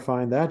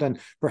clarifying that. And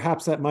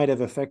perhaps that might have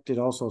affected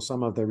also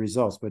some of the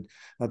results, but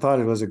I thought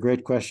it was a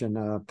great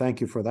question. Thank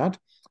you for that.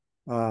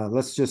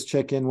 Let's just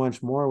check in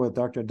once more with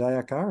Dr.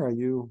 Dayakar. Are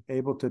you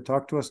able to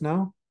talk to us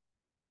now?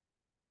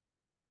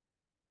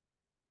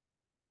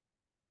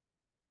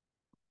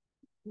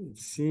 It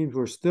seems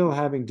we're still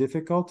having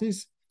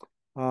difficulties.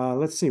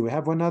 Let's see, we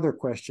have one other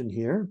question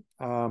here.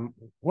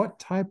 What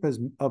type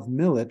of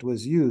millet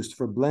was used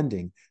for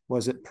blending?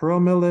 Was it pearl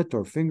millet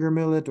or finger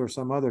millet or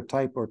some other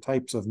type or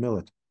types of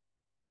millet?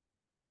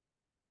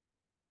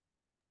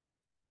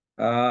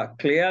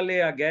 Clearly,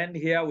 again,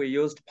 here we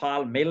used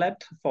pearl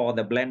millet for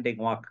the blending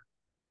work.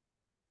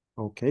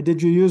 Okay,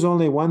 did you use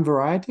only one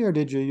variety or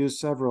did you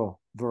use several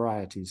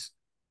varieties?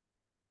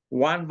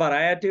 One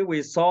variety.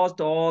 We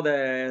sourced all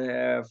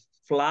the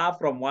flour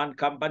from one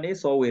company,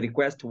 so we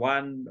request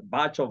one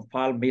batch of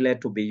pearl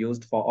millet to be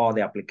used for all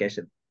the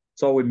applications.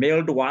 So we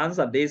milled once,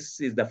 and this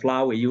is the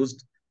flour we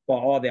used for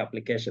all the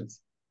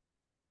applications.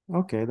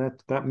 Okay,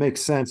 that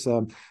makes sense.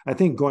 I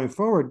think going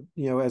forward,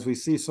 as we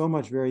see so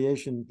much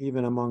variation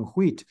even among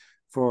wheat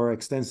for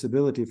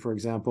extensibility, for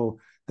example,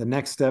 the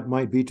next step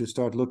might be to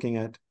start looking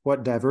at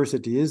what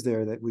diversity is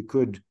there that we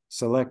could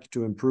select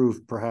to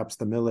improve perhaps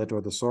the millet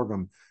or the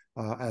sorghum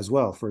as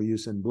well for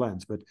use in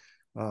blends. But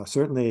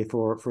certainly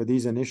for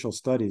these initial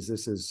studies,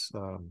 this is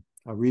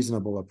a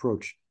reasonable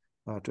approach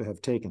to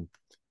have taken.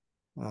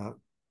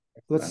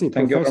 Let's see,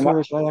 Thank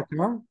Professor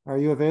Dayakar, are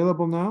you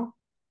available now?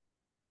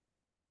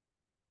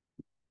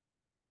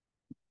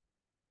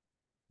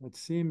 It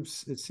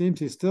seems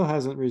he still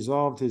hasn't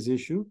resolved his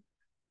issue.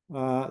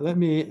 Let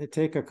me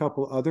take a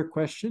couple other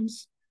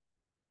questions.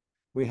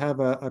 We have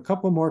a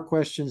couple more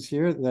questions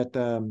here that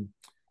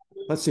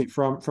let's see,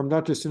 from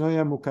Dr.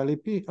 Sinoya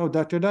Mukalipi. Oh,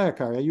 Dr.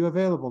 Dayakar, are you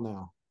available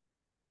now?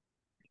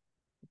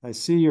 I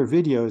see your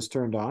video is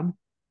turned on.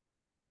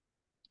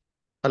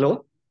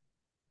 Hello?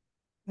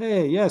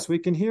 Hey, yes, we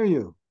can hear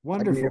you.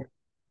 Wonderful.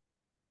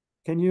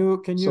 Can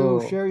you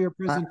share your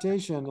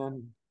presentation?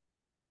 And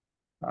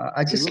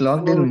I just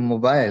logged in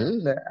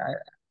mobile.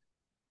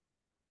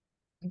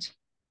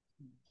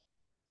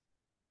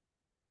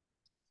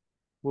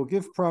 We'll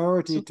give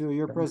priority to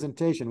your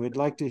presentation. We'd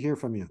like to hear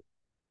from you.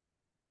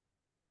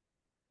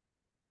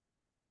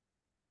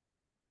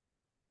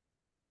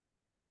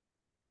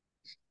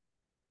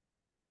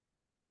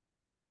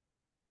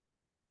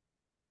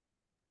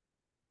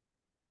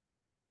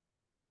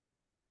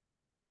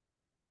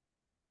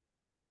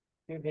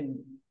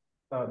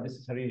 This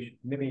is Harish.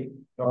 Maybe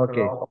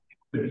Dr. Rao,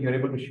 you're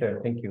able to share.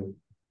 Thank you.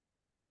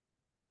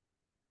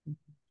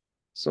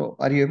 So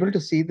are you able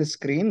to see the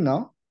screen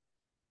now?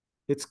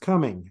 It's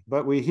coming,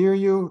 but we hear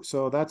you,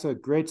 so that's a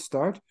great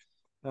start.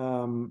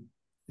 It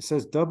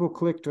says double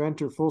click to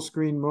enter full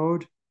screen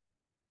mode.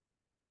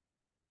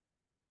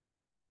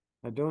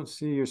 I don't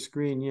see your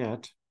screen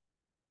yet.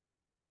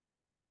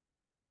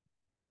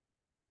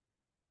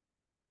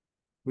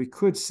 We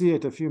could see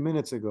it a few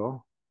minutes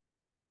ago.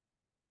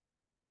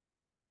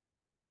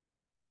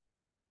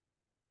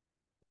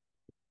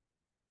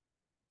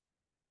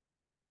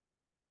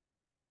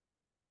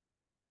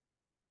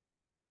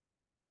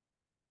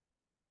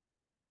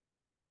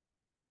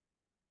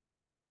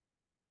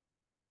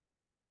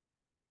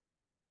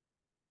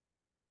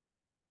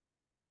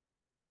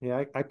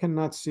 Yeah, I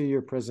cannot see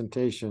your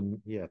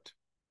presentation yet.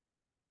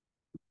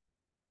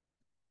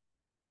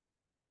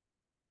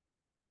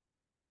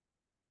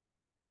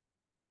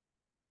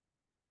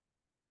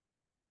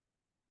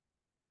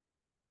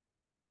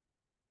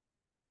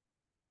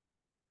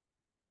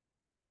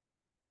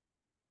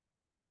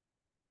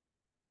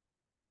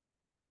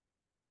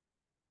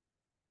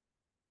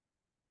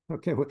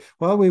 Okay,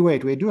 while we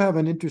wait, we do have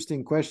an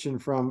interesting question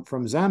from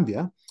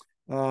Zambia,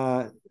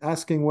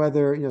 asking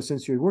whether, you know,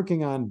 since you're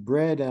working on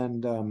bread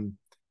and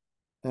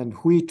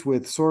wheat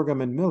with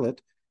sorghum and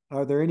millet,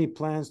 are there any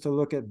plans to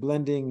look at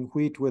blending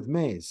wheat with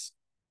maize?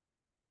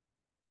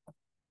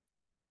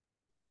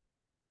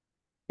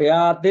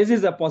 Yeah, this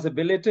is a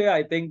possibility.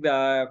 I think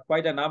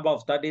quite a number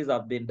of studies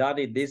have been done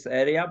in this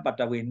area,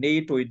 but we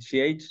need to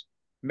initiate.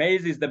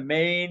 Maize is the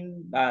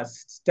main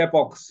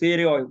staple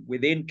cereal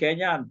within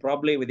Kenya and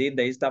probably within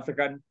the East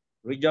African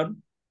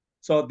region.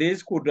 So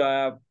this could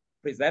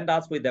present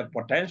us with a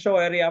potential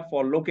area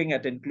for looking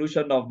at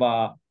inclusion of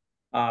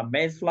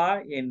maize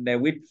flour in the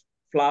wheat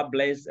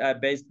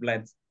flour-based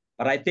blends.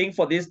 But I think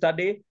for this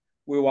study,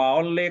 we were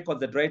only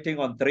concentrating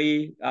on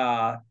three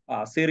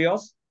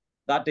cereals.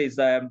 That is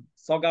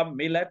sorghum,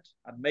 millet,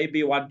 and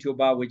maybe one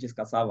tuber, which is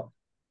cassava.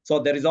 So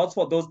the results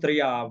for those three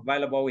are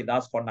available with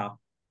us for now.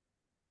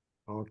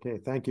 Okay,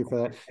 thank you for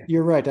that.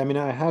 You're right. I mean,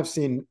 I have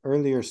seen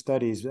earlier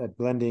studies at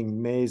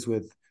blending maize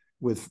with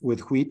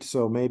wheat,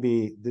 so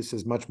maybe this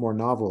is much more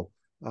novel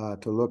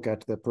to look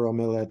at the pearl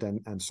millet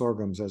and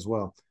sorghums as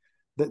well.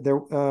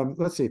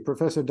 Let's see,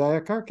 Professor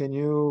Dayakar, can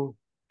you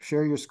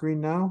share your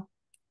screen now?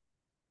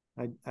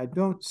 I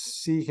don't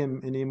see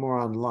him anymore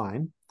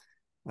online.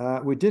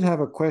 We did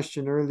have a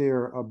question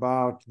earlier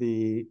about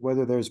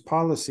whether there's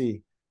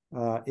policy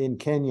in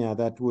Kenya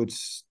that would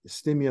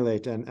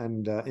stimulate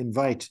and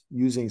invite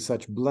using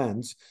such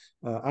blends.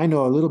 I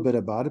know a little bit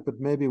about it, but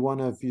maybe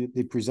one of the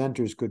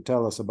presenters could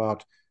tell us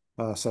about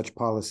such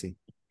policy.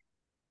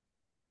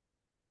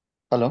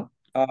 Hello?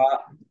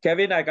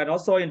 Kevin, I can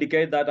also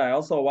indicate that I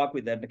also work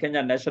with the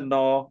Kenya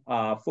National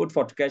Food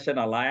Fortification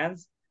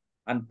Alliance.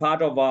 And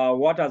part of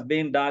what has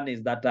been done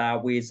is that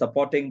we're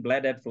supporting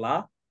blended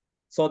flour.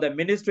 So the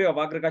Ministry of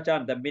Agriculture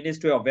and the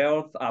Ministry of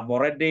Health have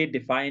already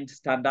defined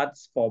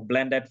standards for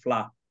blended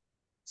flour.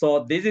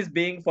 So this is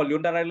being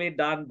voluntarily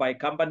done by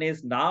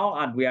companies now,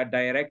 and we are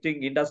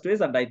directing industries.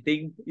 And I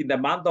think in the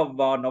month of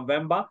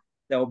November,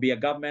 there will be a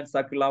government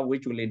circular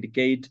which will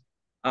indicate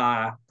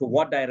to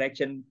what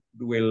direction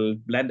will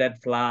blended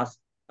flours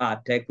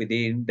take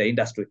within the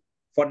industry.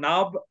 For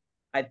now,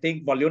 I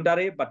think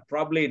voluntary, but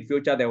probably in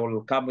future they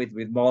will come with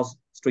more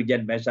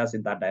stringent measures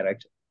in that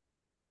direction.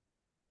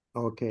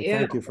 Okay,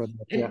 thank you for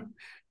that. Yeah,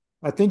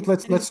 I think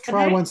let's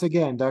try once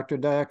again. Dr.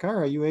 Dayakar,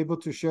 are you able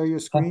to share your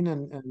screen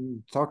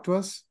and talk to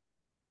us?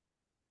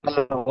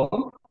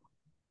 Hello?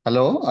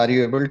 Hello, are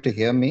you able to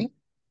hear me?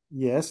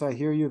 Yes, I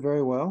hear you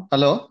very well.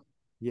 Hello?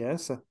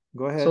 Yes,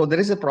 go ahead. So there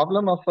is a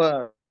problem of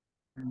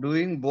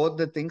doing both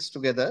the things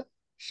together.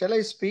 Shall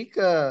I speak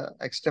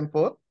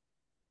extempore?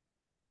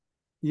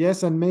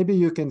 Yes, and maybe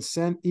you can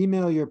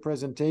email your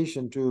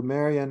presentation to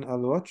Marian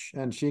Aloch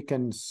and she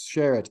can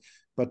share it,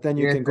 but then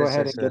you can go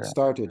ahead and get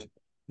started.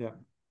 Yeah.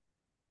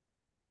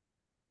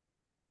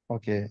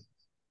 Okay.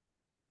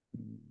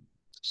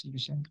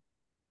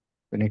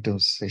 We need to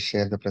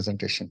share the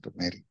presentation to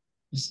Mary.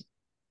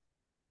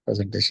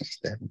 Presentation is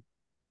there.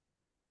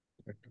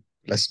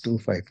 plus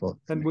 254.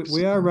 And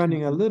we are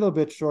running a little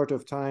bit short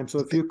of time, so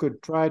if you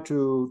could try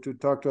to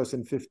talk to us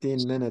in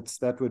 15 minutes,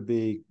 that would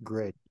be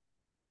great.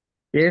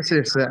 Yes,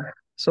 yes.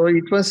 So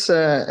it was,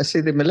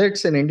 see, the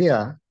millets in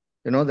India,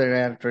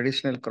 there are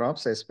traditional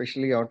crops,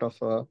 especially out of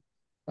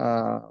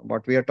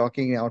what we are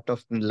talking out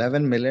of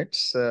 11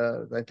 millets.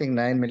 I think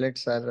 9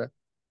 millets are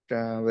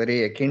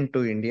very akin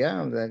to India,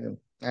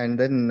 and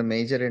then the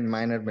major and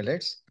minor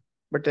millets.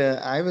 But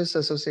I was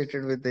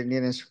associated with the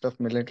Indian Institute of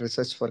Millet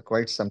Research for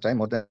quite some time,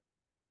 more than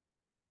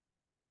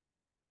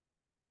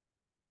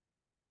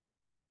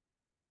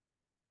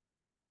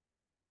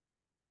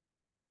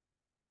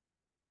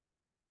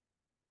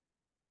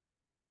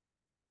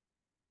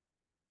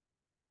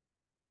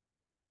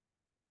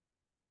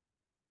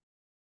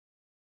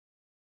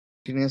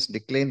continuous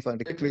decline for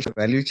the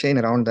value chain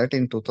around that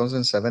in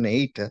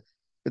 2007-8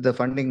 with the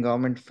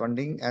government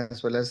funding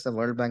as well as the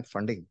World Bank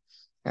funding.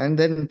 And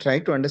then try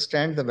to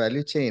understand the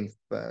value chain.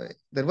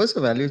 There was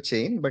a value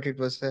chain, but it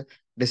was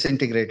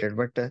disintegrated.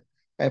 But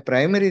a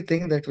primary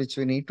thing that which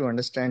we need to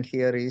understand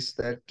here is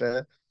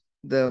that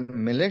the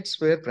millets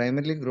were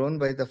primarily grown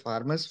by the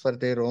farmers for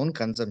their own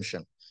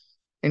consumption.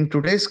 In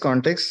today's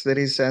context, there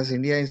is, as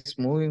India is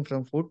moving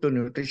from food to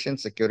nutrition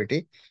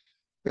security,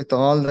 with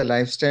all the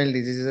lifestyle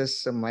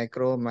diseases,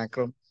 macro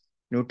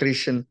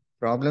nutrition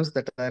problems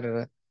that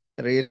are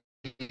really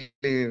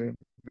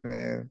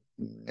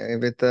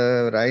with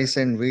the rice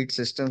and wheat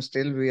system,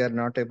 still we are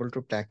not able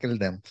to tackle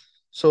them.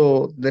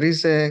 So there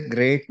is a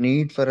great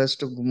need for us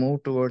to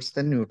move towards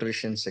the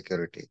nutrition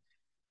security.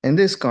 In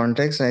this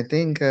context, I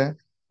think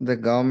the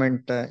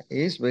government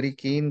is very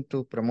keen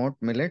to promote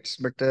millets,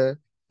 but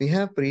we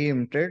have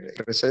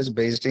preempted research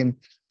based in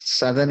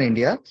southern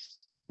India.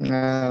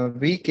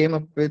 We came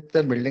up with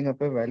building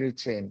up a value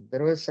chain.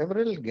 There were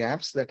several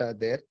gaps that are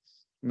there.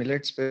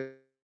 Millets were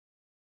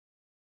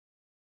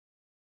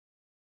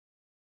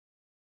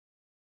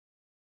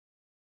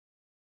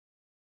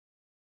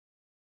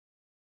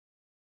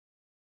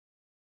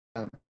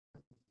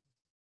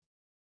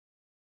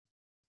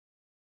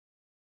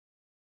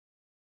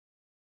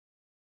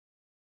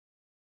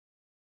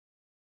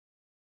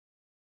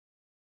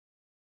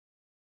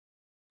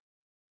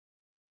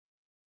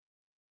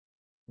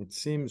It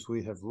seems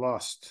we have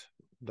lost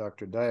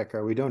Dr.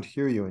 Dayakar. We don't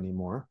hear you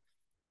anymore.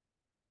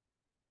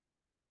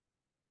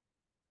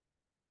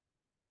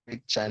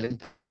 big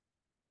challenge.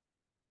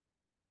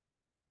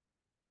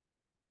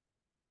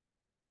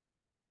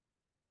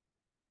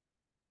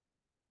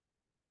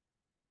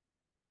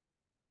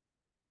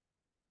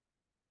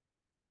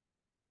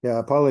 Yeah,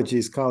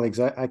 apologies, colleagues.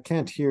 I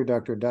can't hear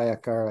Dr.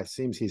 Dayakar. It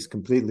seems he's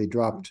completely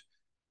dropped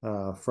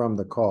from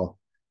the call.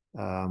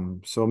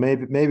 So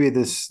maybe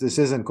this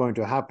isn't going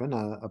to happen.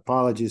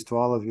 Apologies to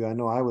all of you. I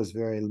know I was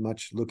very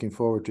much looking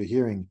forward to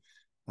hearing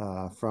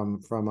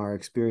from our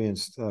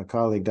experienced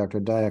colleague,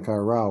 Dr.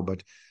 Dayakar Rao,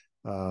 but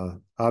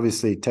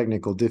obviously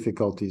technical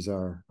difficulties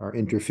are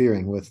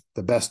interfering with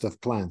the best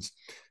of plans.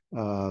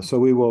 So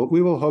we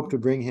will hope to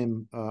bring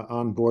him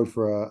on board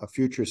for a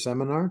future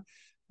seminar.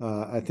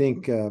 I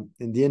think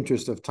in the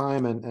interest of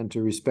time and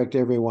to respect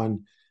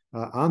everyone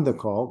on the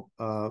call,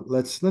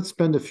 let's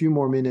spend a few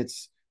more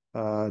minutes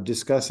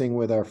discussing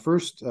with our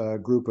first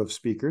group of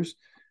speakers.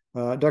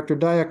 Dr.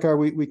 Dayakar,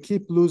 we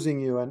keep losing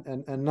you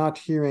and not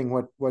hearing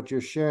what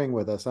you're sharing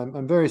with us.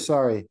 I'm very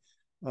sorry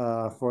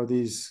for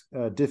these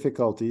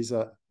difficulties,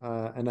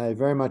 and I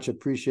very much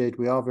appreciate,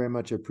 we all very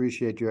much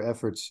appreciate your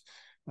efforts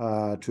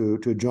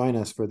to join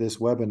us for this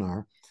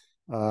webinar.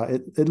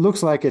 It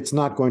looks like it's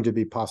not going to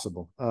be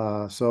possible.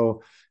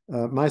 So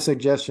my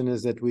suggestion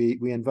is that we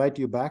invite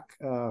you back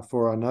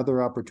for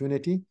another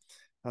opportunity.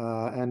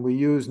 And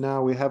we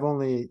have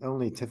only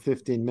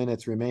 15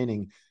 minutes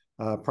remaining.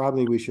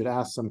 Probably we should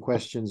ask some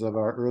questions of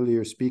our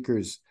earlier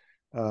speakers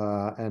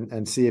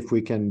and see if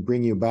we can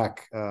bring you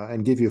back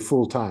and give you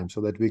full time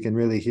so that we can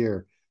really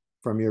hear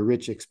from your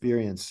rich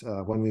experience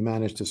when we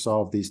manage to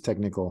solve these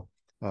technical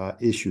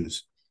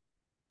issues.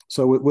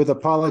 So with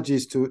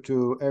apologies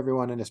to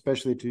everyone, and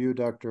especially to you,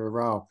 Dr.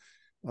 Rao,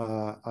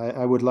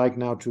 I would like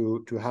now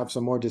to have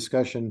some more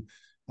discussion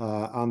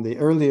on the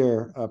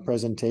earlier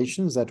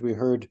presentations that we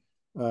heard.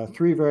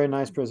 Three very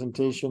nice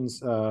presentations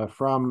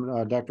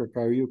from Dr.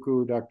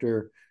 Kariuko,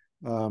 Dr.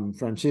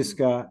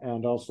 Francisca,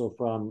 and also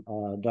from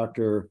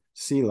Dr.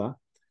 Sila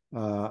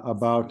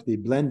about the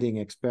blending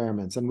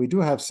experiments. And we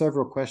do have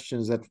several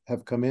questions that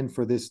have come in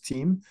for this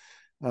team.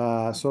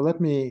 So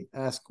let me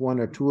ask one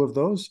or two of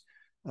those.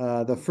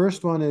 The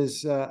first one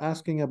is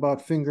asking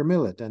about finger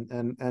millet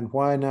and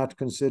why not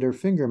consider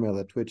finger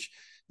millet, which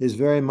is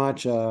very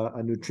much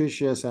a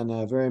nutritious and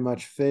a very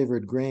much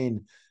favored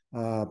grain,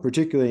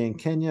 particularly in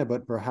Kenya,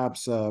 but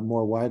perhaps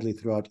more widely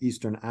throughout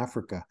Eastern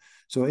Africa.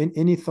 So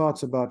any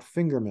thoughts about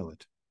finger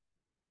millet?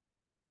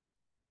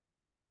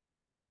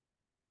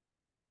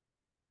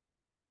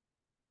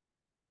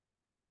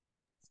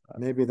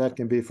 Maybe that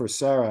can be for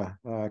Sarah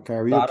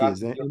Kariuki.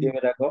 Sarah, can you give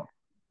it a go?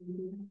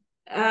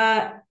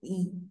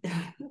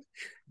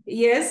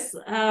 Yes,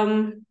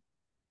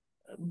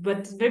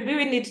 but maybe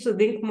we need to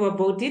think more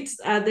about it.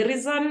 The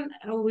reason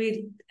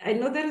I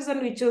know the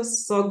reason we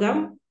chose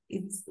sorghum.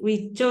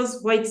 We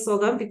chose white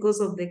sorghum because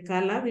of the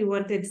color. We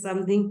wanted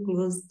something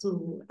close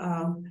to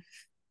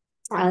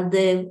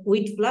the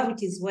wheat flour,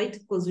 which is white,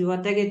 because we were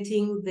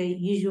targeting the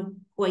usual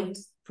white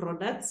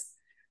products,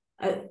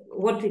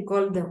 what we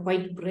call the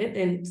white bread.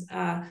 And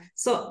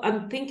so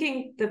I'm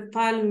thinking the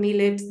pearl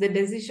millet, the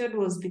decision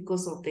was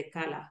because of the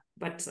color,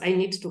 but I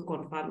need to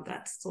confirm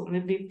that. So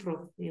maybe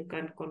Prof, you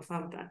can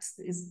confirm that.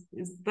 Is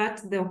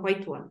that the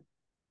white one?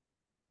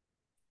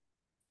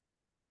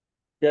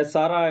 Yes,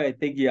 Sarah, I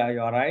think, yeah,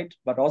 you're right.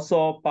 But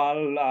also,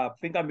 pearl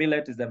finger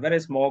millet is a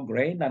very small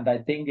grain. And I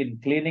think in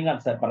cleaning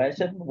and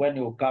separation, when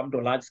you come to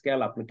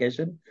large-scale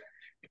application,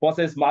 it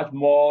poses much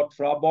more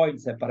trouble in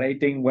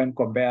separating when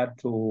compared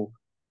to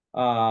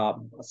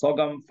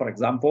sorghum, for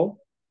example,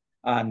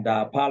 and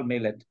pearl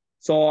millet.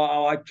 So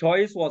our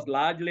choice was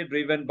largely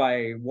driven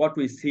by what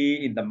we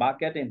see in the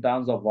market in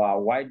terms of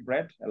white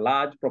bread, a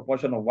large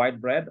proportion of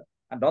white bread,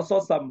 and also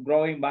some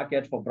growing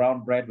market for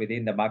brown bread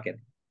within the market.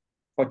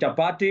 For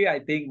chapati, I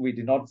think we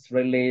did not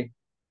really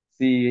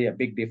see a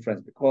big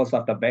difference because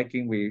after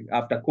baking,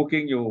 after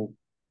cooking,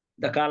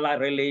 the color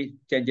really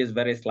changes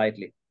very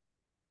slightly.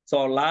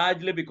 So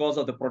largely because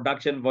of the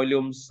production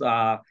volumes,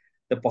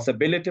 the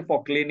possibility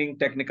for cleaning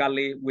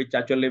technically, which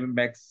actually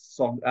makes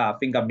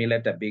finger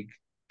millet a big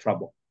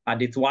trouble.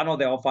 And it's one of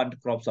the orphaned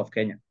crops of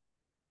Kenya.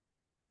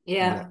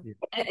 Yeah.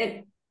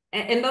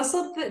 And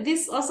also,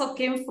 this also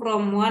came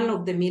from one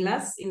of the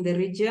millers in the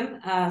region.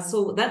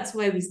 So that's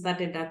why we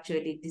started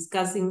actually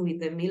discussing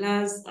with the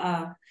millers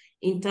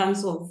in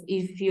terms of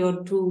if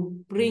you're to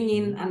bring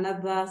in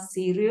another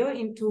cereal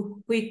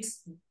into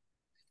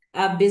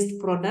wheat-based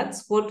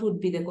products, what would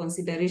be the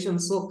consideration?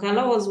 So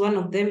color was one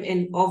of them,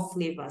 and of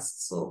flavors.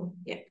 So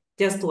yeah,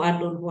 just to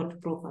add on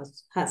what Prof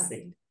has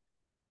said.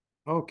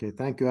 Okay,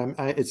 thank you.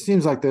 It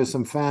seems like there's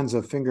some fans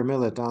of finger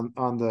millet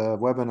on the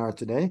webinar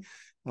today.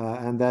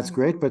 And that's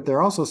great, but there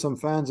are also some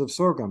fans of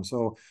sorghum.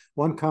 So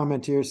one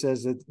comment here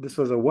says that this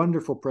was a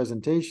wonderful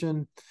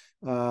presentation.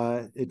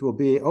 It will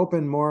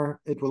open more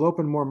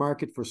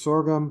market for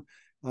sorghum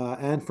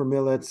and for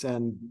millets.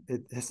 And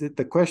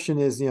the question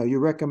is, you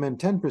recommend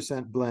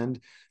 10% blend,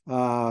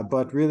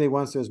 but really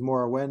once there's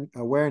more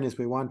awareness,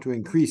 we want to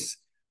increase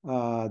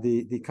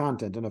the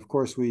content. And of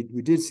course,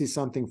 we did see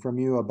something from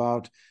you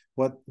about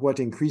what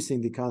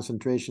increasing the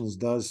concentrations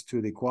does to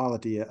the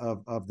quality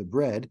of the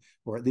bread,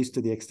 or at least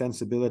to the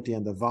extensibility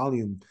and the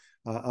volume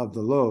of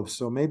the loaves.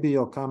 So maybe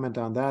you'll comment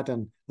on that,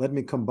 and let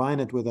me combine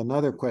it with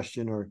another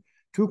question or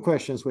two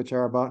questions which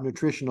are about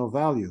nutritional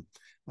value.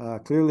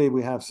 Clearly,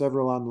 we have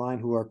several online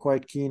who are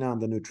quite keen on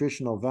the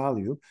nutritional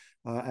value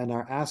and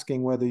are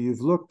asking whether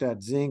you've looked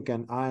at zinc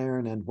and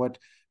iron and what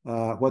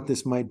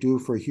this might do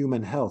for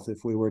human health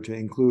if we were to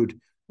include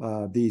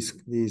these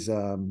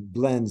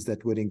blends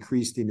that would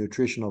increase the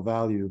nutritional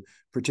value,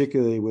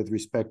 particularly with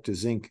respect to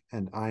zinc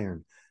and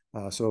iron.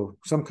 So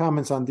some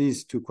comments on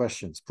these two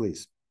questions,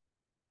 please.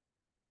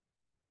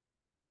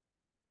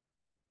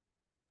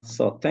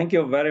 So thank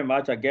you very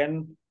much.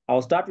 Again,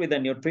 I'll start with the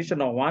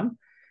nutritional one.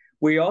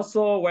 We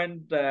also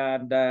went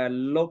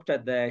and looked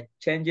at the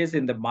changes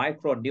in the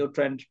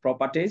micronutrient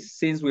properties,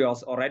 since we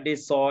already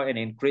saw an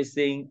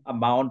increasing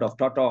amount of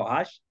total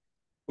ash,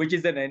 which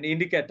is an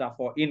indicator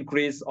for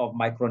increase of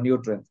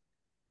micronutrients.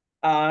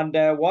 And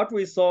what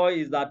we saw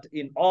is that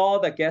in all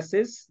the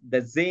cases,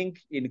 the zinc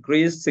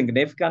increased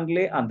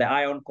significantly and the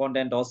iron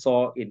content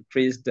also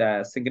increased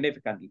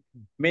significantly,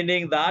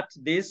 meaning that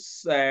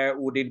this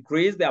would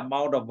increase the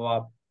amount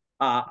of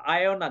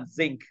iron and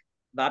zinc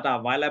that are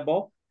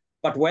available.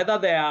 But whether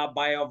they are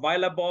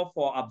bioavailable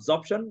for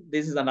absorption,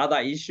 this is another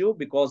issue,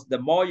 because the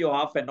more you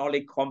have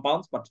phenolic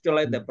compounds,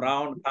 particularly the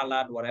brown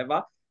colored,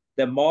 whatever,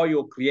 the more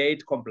you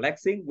create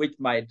complexing, which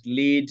might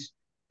lead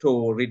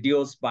to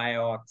reduce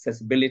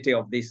bioaccessibility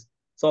of this.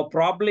 So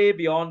probably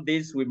beyond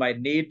this, we might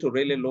need to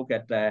really look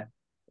at the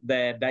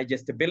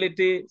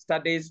digestibility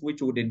studies,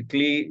 which would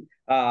include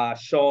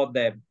show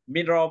the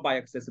mineral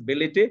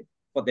bioaccessibility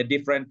for the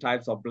different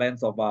types of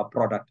blends of our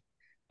product.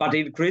 But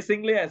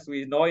increasingly, as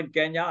we know in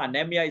Kenya,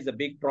 anemia is a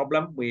big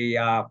problem. We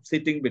are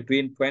sitting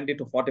between 20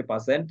 to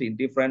 40% in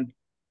different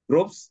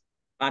groups.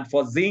 And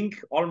for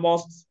zinc,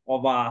 almost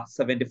over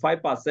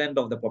 75%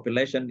 of the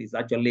population is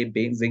actually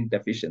being zinc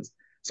deficient.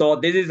 So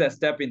this is a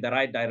step in the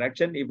right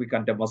direction if we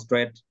can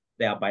demonstrate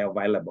they are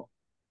bioavailable.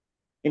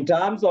 In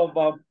terms of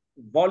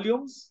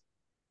volumes,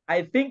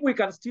 I think we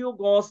can still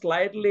go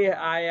slightly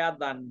higher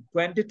than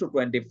 20 to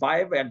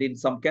 25, and in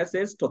some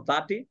cases to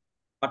 30.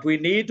 But we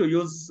need to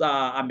use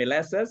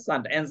amylases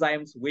and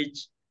enzymes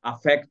which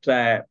affect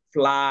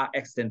flour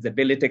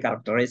extensibility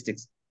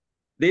characteristics.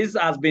 This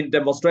has been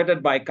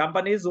demonstrated by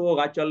companies who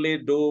actually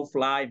do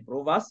flour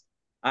improvers.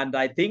 And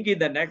I think in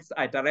the next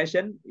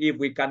iteration, if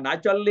we can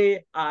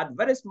actually add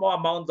very small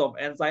amounts of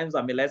enzymes,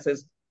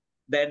 amylases,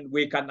 then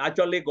we can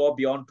actually go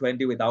beyond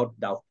 20 without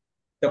doubt.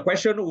 The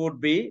question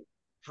would be,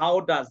 how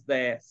does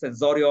the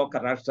sensorial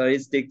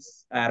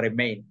characteristics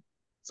remain?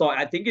 So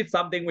I think it's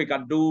something we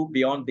can do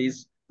beyond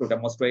this to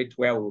demonstrate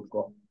where we would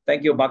go. Thank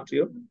Thank you. Back to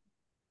you.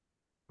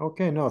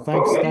 Okay, no,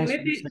 thanks. Thanks.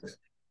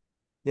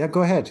 Yeah,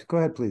 go ahead. Go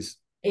ahead, please.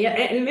 Yeah,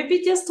 and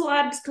maybe just to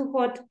add to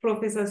what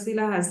Professor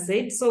Sila has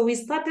said. So we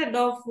started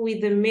off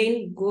with the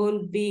main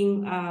goal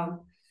being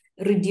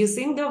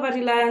reducing the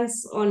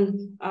over-reliance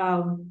on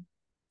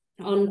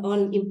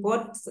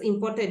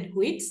imported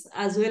wheat,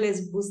 as well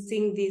as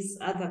boosting these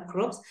other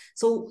crops.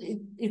 So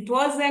it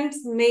wasn't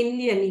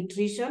mainly a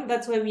nutrition.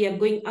 That's why we are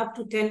going up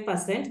to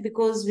 10%,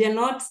 because we are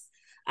not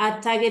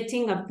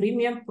targeting a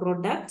premium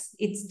product.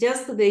 It's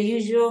just the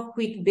usual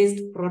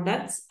wheat-based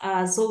products.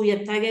 So we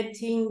are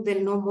targeting the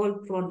normal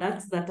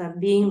products that are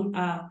being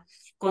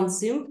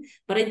consumed.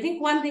 But I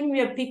think one thing we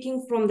are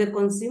picking from the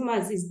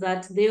consumers is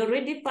that they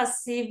already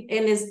perceive,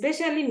 and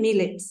especially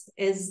millets,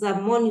 as a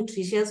more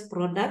nutritious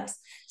product.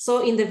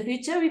 So in the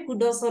future, we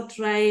could also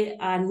try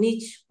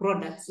niche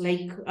products,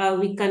 like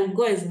we can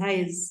go as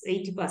high as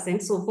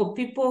 80%. So for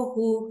people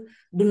who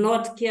do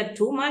not care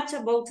too much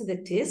about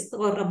the taste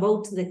or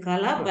about the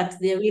color, but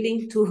they're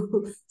willing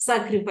to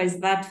sacrifice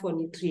that for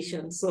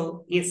nutrition.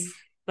 So yes,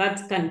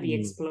 that can be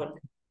explored.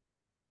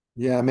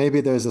 Yeah,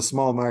 maybe there's a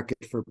small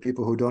market for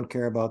people who don't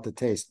care about the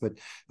taste, but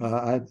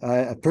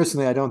I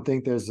personally, I don't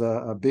think there's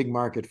a big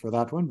market for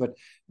that one, but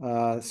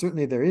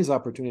certainly there is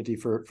opportunity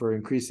for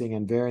increasing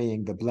and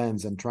varying the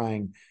blends and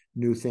trying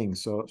new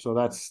things. So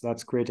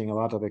that's creating a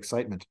lot of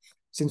excitement.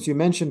 Since you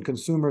mentioned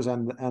consumers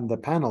and the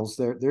panels,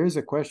 there is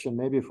a question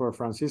maybe for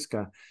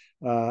Francisca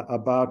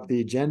about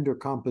the gender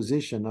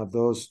composition of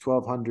those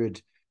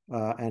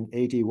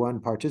 1,281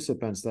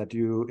 participants that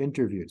you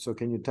interviewed. So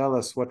can you tell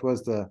us what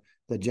was the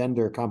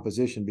gender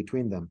composition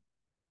between them?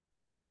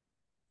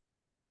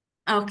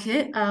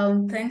 Okay,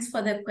 thanks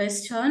for the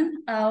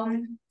question.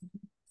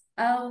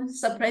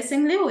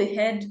 Surprisingly, we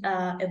had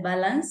a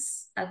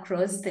balance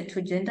across the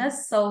two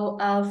genders. So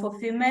for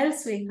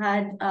females, we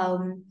had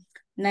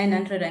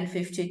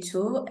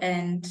 952,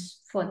 and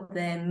for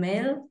the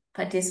male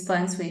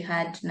participants, we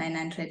had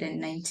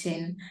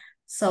 919.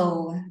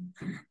 So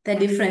the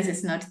difference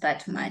is not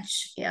that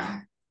much,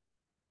 yeah.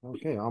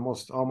 Okay,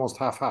 almost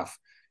half.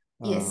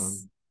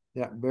 Yes.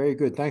 Yeah, very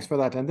good. Thanks for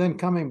that. And then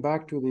coming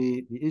back to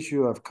the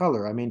issue of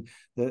color, I mean,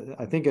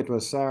 I think it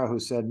was Sarah who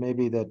said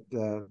maybe that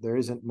there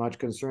isn't much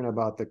concern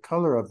about the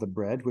color of the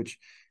bread, which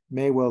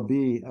may well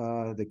be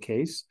the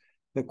case.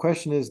 The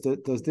question is,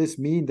 does this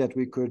mean that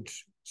we could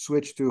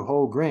switch to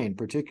whole grain,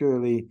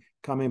 particularly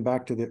coming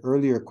back to the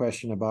earlier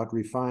question about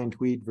refined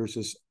wheat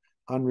versus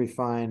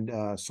unrefined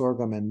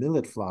sorghum and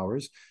millet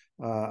flours?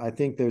 I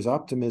think there's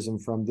optimism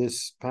from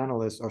this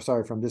panelist, or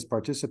sorry, from this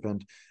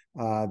participant,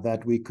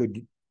 that we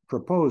could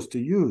propose to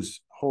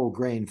use whole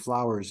grain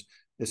flours,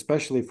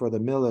 especially for the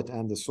millet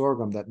and the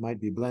sorghum that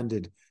might be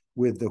blended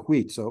with the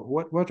wheat. So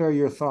what are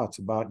your thoughts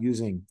about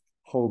using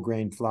whole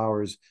grain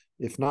flours,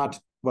 if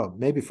not, well,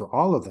 maybe for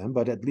all of them,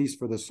 but at least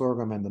for the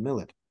sorghum and the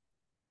millet?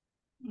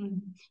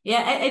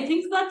 Yeah, I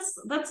think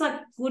that's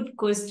a good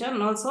question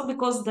also,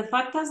 because the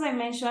factors I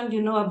mentioned,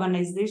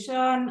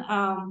 urbanization,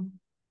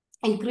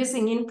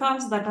 increasing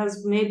incomes, that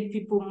has made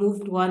people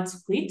move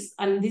towards wheat,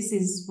 and this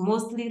is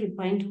mostly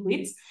refined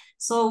wheat.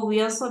 So we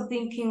are also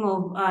thinking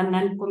of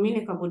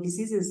non-communicable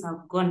diseases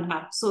have gone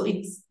up. So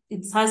it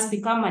has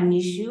become an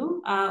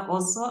issue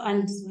also,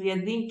 and we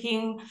are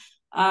thinking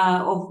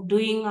of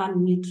doing a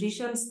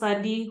nutrition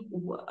study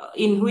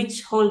in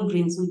which whole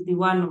grains would be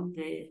one of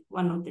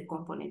the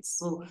components.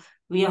 So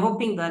we are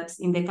hoping that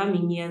in the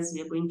coming years, we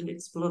are going to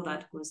explore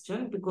that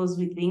question, because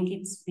we think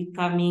it's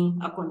becoming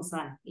a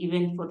concern,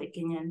 even for the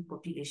Kenyan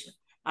population,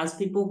 as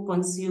people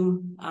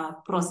consume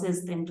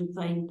processed and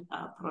refined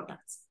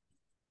products.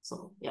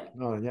 So, yeah.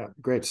 Oh, yeah,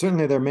 great.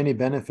 Certainly, there are many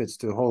benefits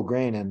to whole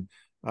grain, and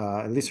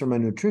at least from a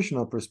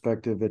nutritional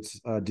perspective, it's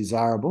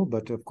desirable.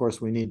 But of course,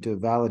 we need to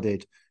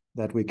validate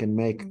that we can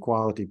make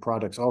quality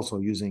products also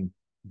using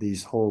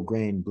these whole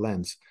grain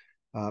blends.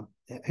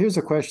 Here's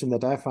a question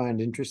that I find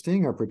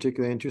interesting, or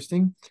particularly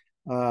interesting.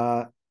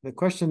 The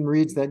question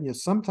reads that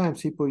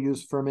sometimes people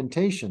use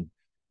fermentation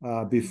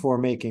before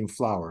making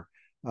flour.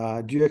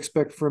 Do you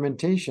expect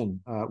fermentation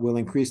will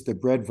increase the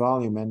bread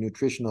volume and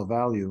nutritional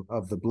value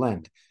of the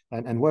blend?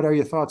 And what are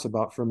your thoughts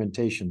about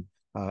fermentation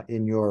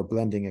in your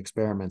blending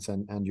experiments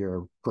and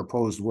your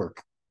proposed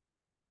work?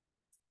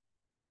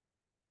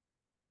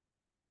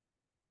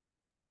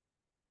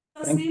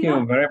 Thank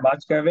you very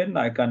much, Kevin.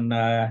 I can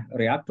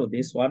react to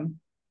this one.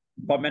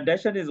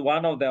 Fermentation is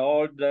one of the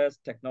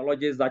oldest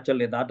technologies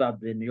actually that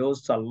have been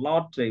used a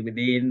lot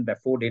within the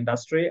food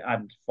industry.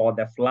 And for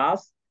the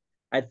flours,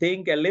 I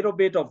think a little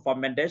bit of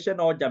fermentation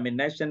or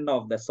germination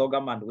of the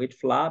sorghum and wheat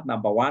flour,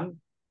 number one,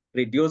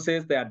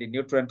 reduces their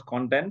nutrient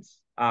contents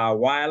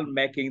while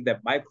making the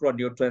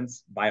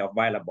micronutrients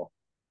bioavailable.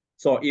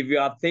 So if you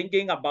are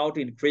thinking about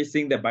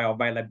increasing the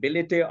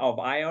bioavailability of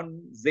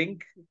iron,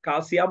 zinc,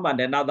 calcium,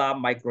 and another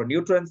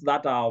micronutrients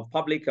that are of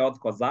public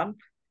health concern,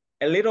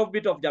 a little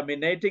bit of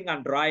germinating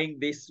and drying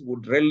this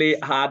would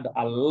really add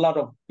a lot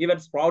of, even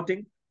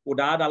sprouting, would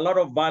add a lot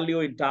of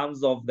value in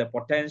terms of the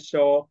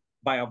potential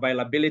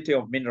bioavailability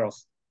of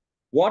minerals.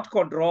 What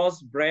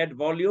controls bread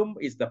volume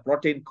is the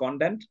protein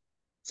content.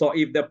 So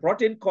if the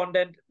protein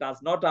content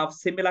does not have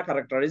similar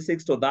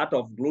characteristics to that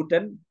of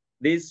gluten,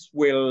 this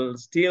will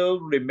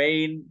still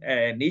remain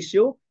an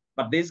issue,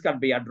 but this can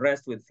be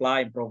addressed with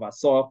flour improvers.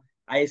 So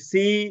I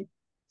see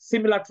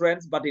similar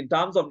trends, but in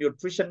terms of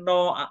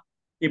nutritional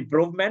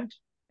improvement,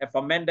 a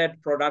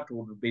fermented product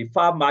would be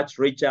far much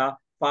richer,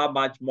 far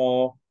much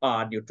more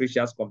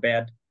nutritious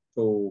compared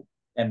to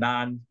a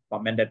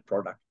non-fermented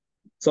product.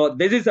 So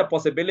this is a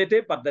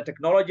possibility, but the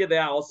technology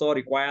there also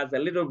requires a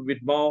little bit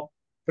more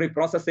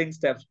pre-processing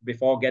steps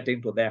before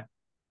getting to there,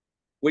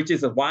 which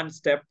is one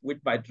step which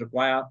might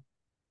require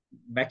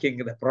making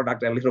the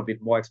product a little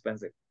bit more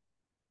expensive.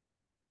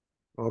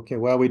 Okay,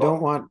 well, we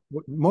don't want,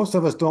 most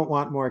of us don't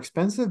want more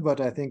expensive, but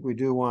I think we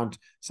do want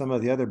some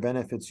of the other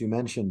benefits you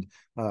mentioned,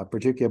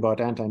 particularly about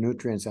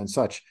anti-nutrients and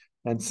such.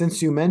 And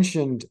since you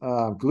mentioned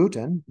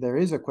gluten, there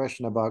is a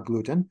question about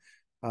gluten.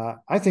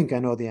 I think I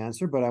know the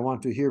answer, but I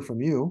want to hear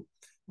from you.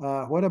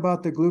 What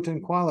about the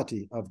gluten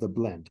quality of the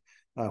blend?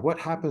 What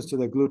happens to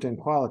the gluten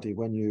quality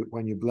when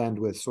you blend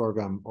with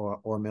sorghum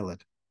or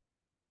millet?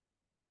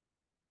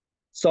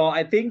 So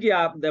I think,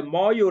 yeah, the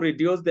more you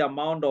reduce the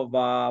amount of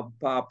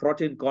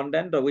protein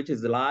content, which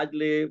is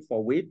largely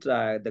for wheat,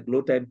 the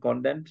gluten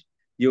content,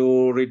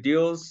 you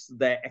reduce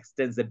the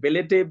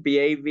extensibility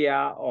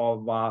behavior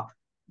of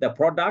the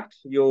product,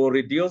 you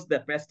reduce the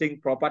pesting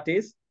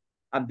properties.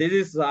 And this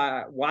is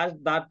what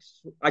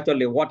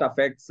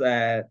affects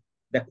the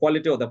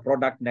quality of the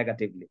product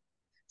negatively.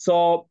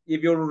 So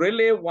if you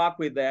really work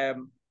with the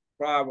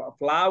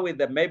flour with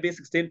the maybe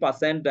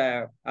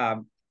 16%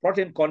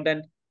 protein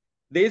content,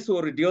 this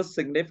will reduce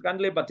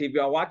significantly, but if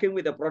you are working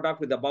with a product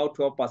with about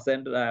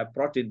 12%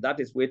 protein, that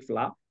is wheat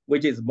flour,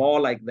 which is more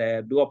like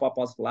the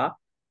dual-purpose flour,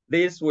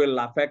 this will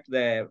affect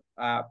the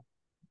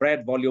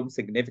bread volume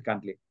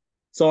significantly.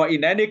 So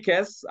in any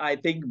case, I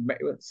think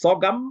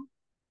sorghum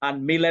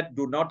and millet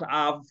do not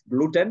have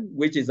gluten,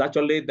 which is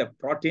actually the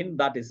protein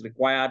that is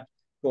required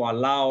to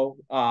allow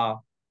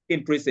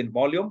increase in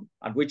volume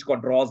and which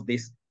controls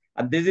this.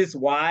 And this is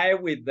why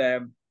with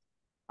the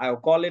I'll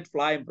call it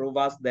flour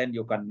improvers, then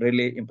you can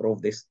really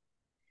improve this.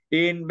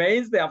 In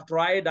maize, they have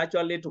tried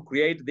actually to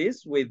create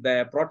this with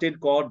the protein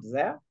called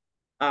ZER.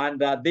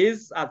 And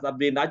this has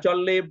been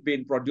actually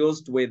been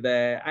produced with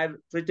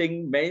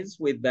treating maize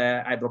with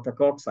the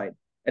hydroperoxide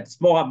at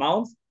small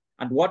amounts.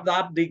 And what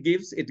that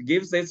gives, it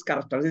gives its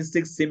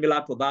characteristics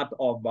similar to that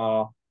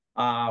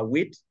of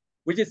wheat,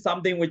 which is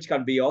something which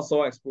can be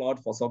also explored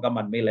for sorghum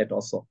and millet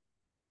also.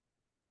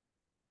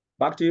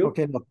 Back to you.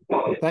 Okay,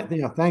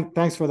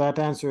 thanks for that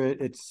answer.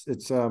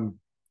 It's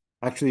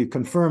actually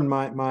confirmed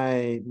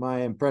my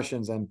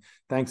impressions, and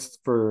thanks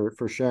for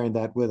sharing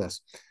that with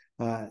us.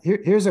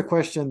 Here's a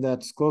question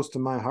that's close to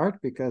my heart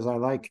because I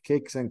like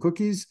cakes and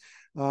cookies.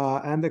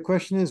 And the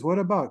question is, what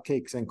about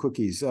cakes and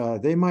cookies?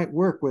 They might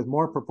work with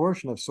more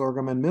proportion of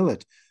sorghum and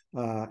millet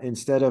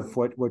instead of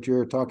what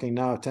you're talking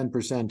now,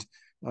 10%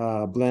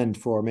 blend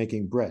for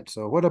making bread.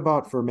 So what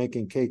about for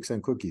making cakes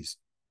and cookies?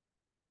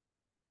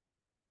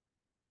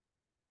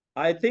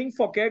 I think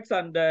for cakes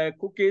and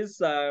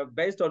cookies,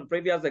 based on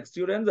previous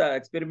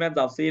experiments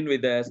I've seen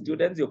with the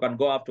students, you can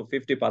go up to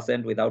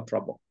 50% without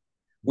trouble.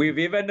 We've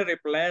even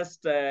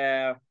replaced,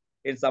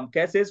 in some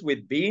cases,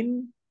 with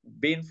bean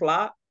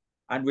flour,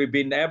 and we've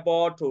been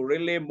able to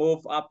really move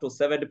up to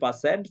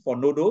 70% for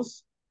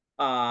noodles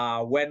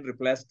when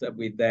replaced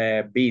with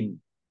the bean.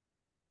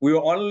 We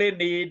only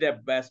need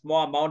a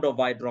small amount of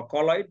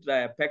hydrocolloid,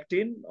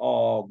 pectin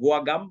or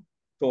guar gum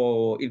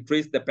to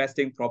increase the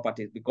pesting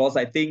properties, because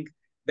I think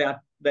the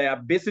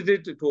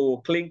ability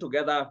to cling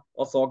together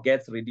also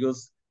gets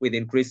reduced with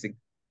increasing.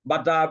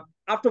 But up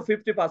to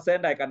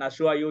 50%, I can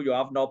assure you, you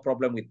have no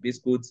problem with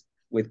biscuits,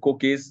 with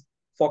cookies.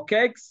 For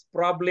cakes,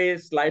 probably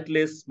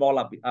slightly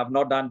smaller. I've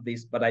not done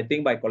this, but I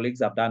think my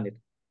colleagues have done it.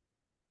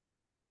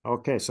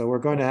 Okay, so we're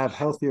going to have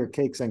healthier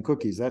cakes and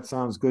cookies. That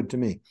sounds good to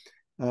me.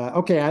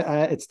 Okay,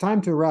 it's time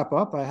to wrap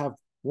up. I have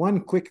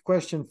one quick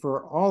question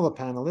for all the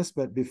panelists,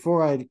 but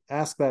before I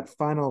ask that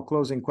final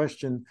closing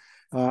question,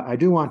 I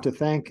do want to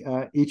thank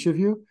each of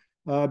you,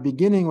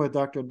 beginning with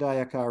Dr.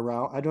 Dayakar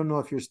Rao. I don't know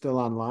if you're still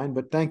online,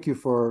 but thank you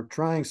for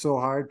trying so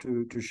hard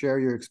to share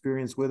your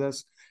experience with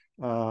us.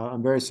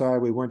 I'm very sorry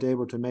we weren't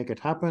able to make it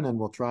happen, and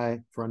we'll try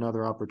for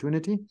another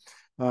opportunity.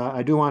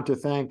 I do want to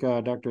thank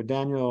Dr.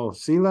 Daniel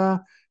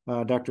Sila,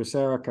 Dr.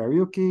 Sarah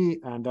Kariuko,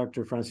 and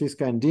Dr.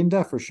 Francisca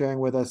Ndinda for sharing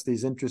with us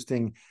these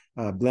interesting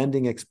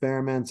blending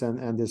experiments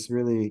and this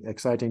really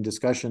exciting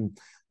discussion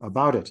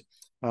about it.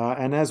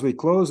 And as we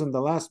close in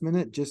the last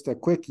minute, just a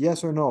quick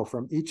yes or no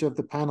from each of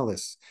the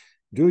panelists.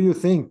 Do you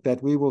think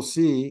that we will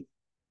see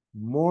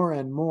more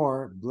and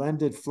more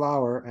blended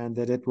flour and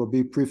that it will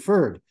be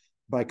preferred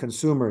by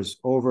consumers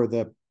over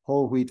the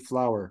whole wheat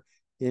flour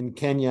in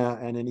Kenya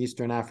and in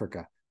Eastern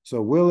Africa?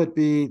 So will it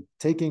be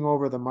taking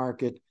over the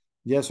market,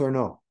 yes or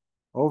no?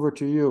 Over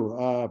to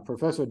you,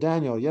 Professor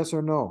Daniel, yes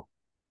or no?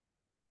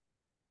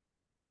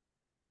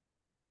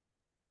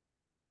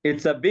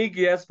 It's a big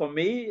yes for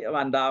me,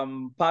 and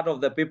I'm part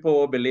of the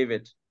people who believe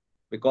it,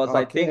 because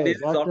I think this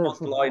is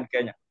almost law in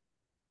Kenya.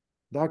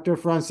 Dr.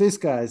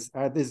 Francisca,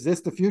 is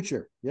this the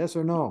future? Yes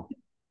or no?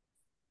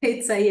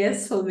 It's a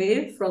yes for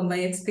me from my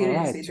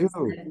experience.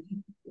 All right,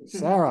 two.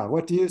 Sarah,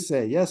 what do you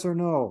say? Yes or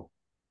no?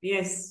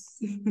 Yes.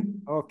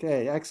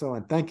 Okay,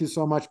 excellent. Thank you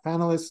so much,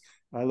 panelists.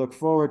 I look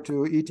forward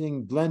to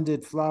eating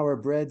blended flour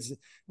breads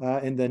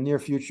in the near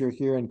future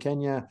here in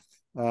Kenya.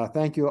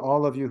 Thank you,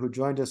 all of you who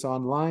joined us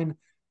online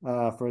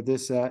for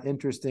this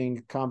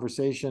interesting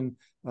conversation.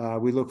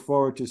 We look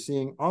forward to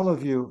seeing all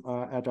of you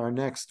at our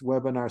next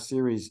webinar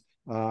series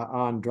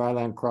on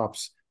dryland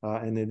crops,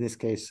 and in this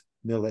case,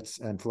 millets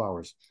and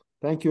flours.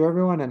 Thank you,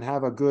 everyone, and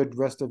have a good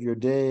rest of your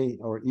day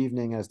or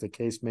evening as the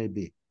case may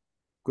be.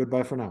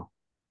 Goodbye for now.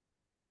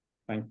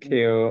 Thank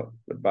you.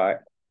 Goodbye.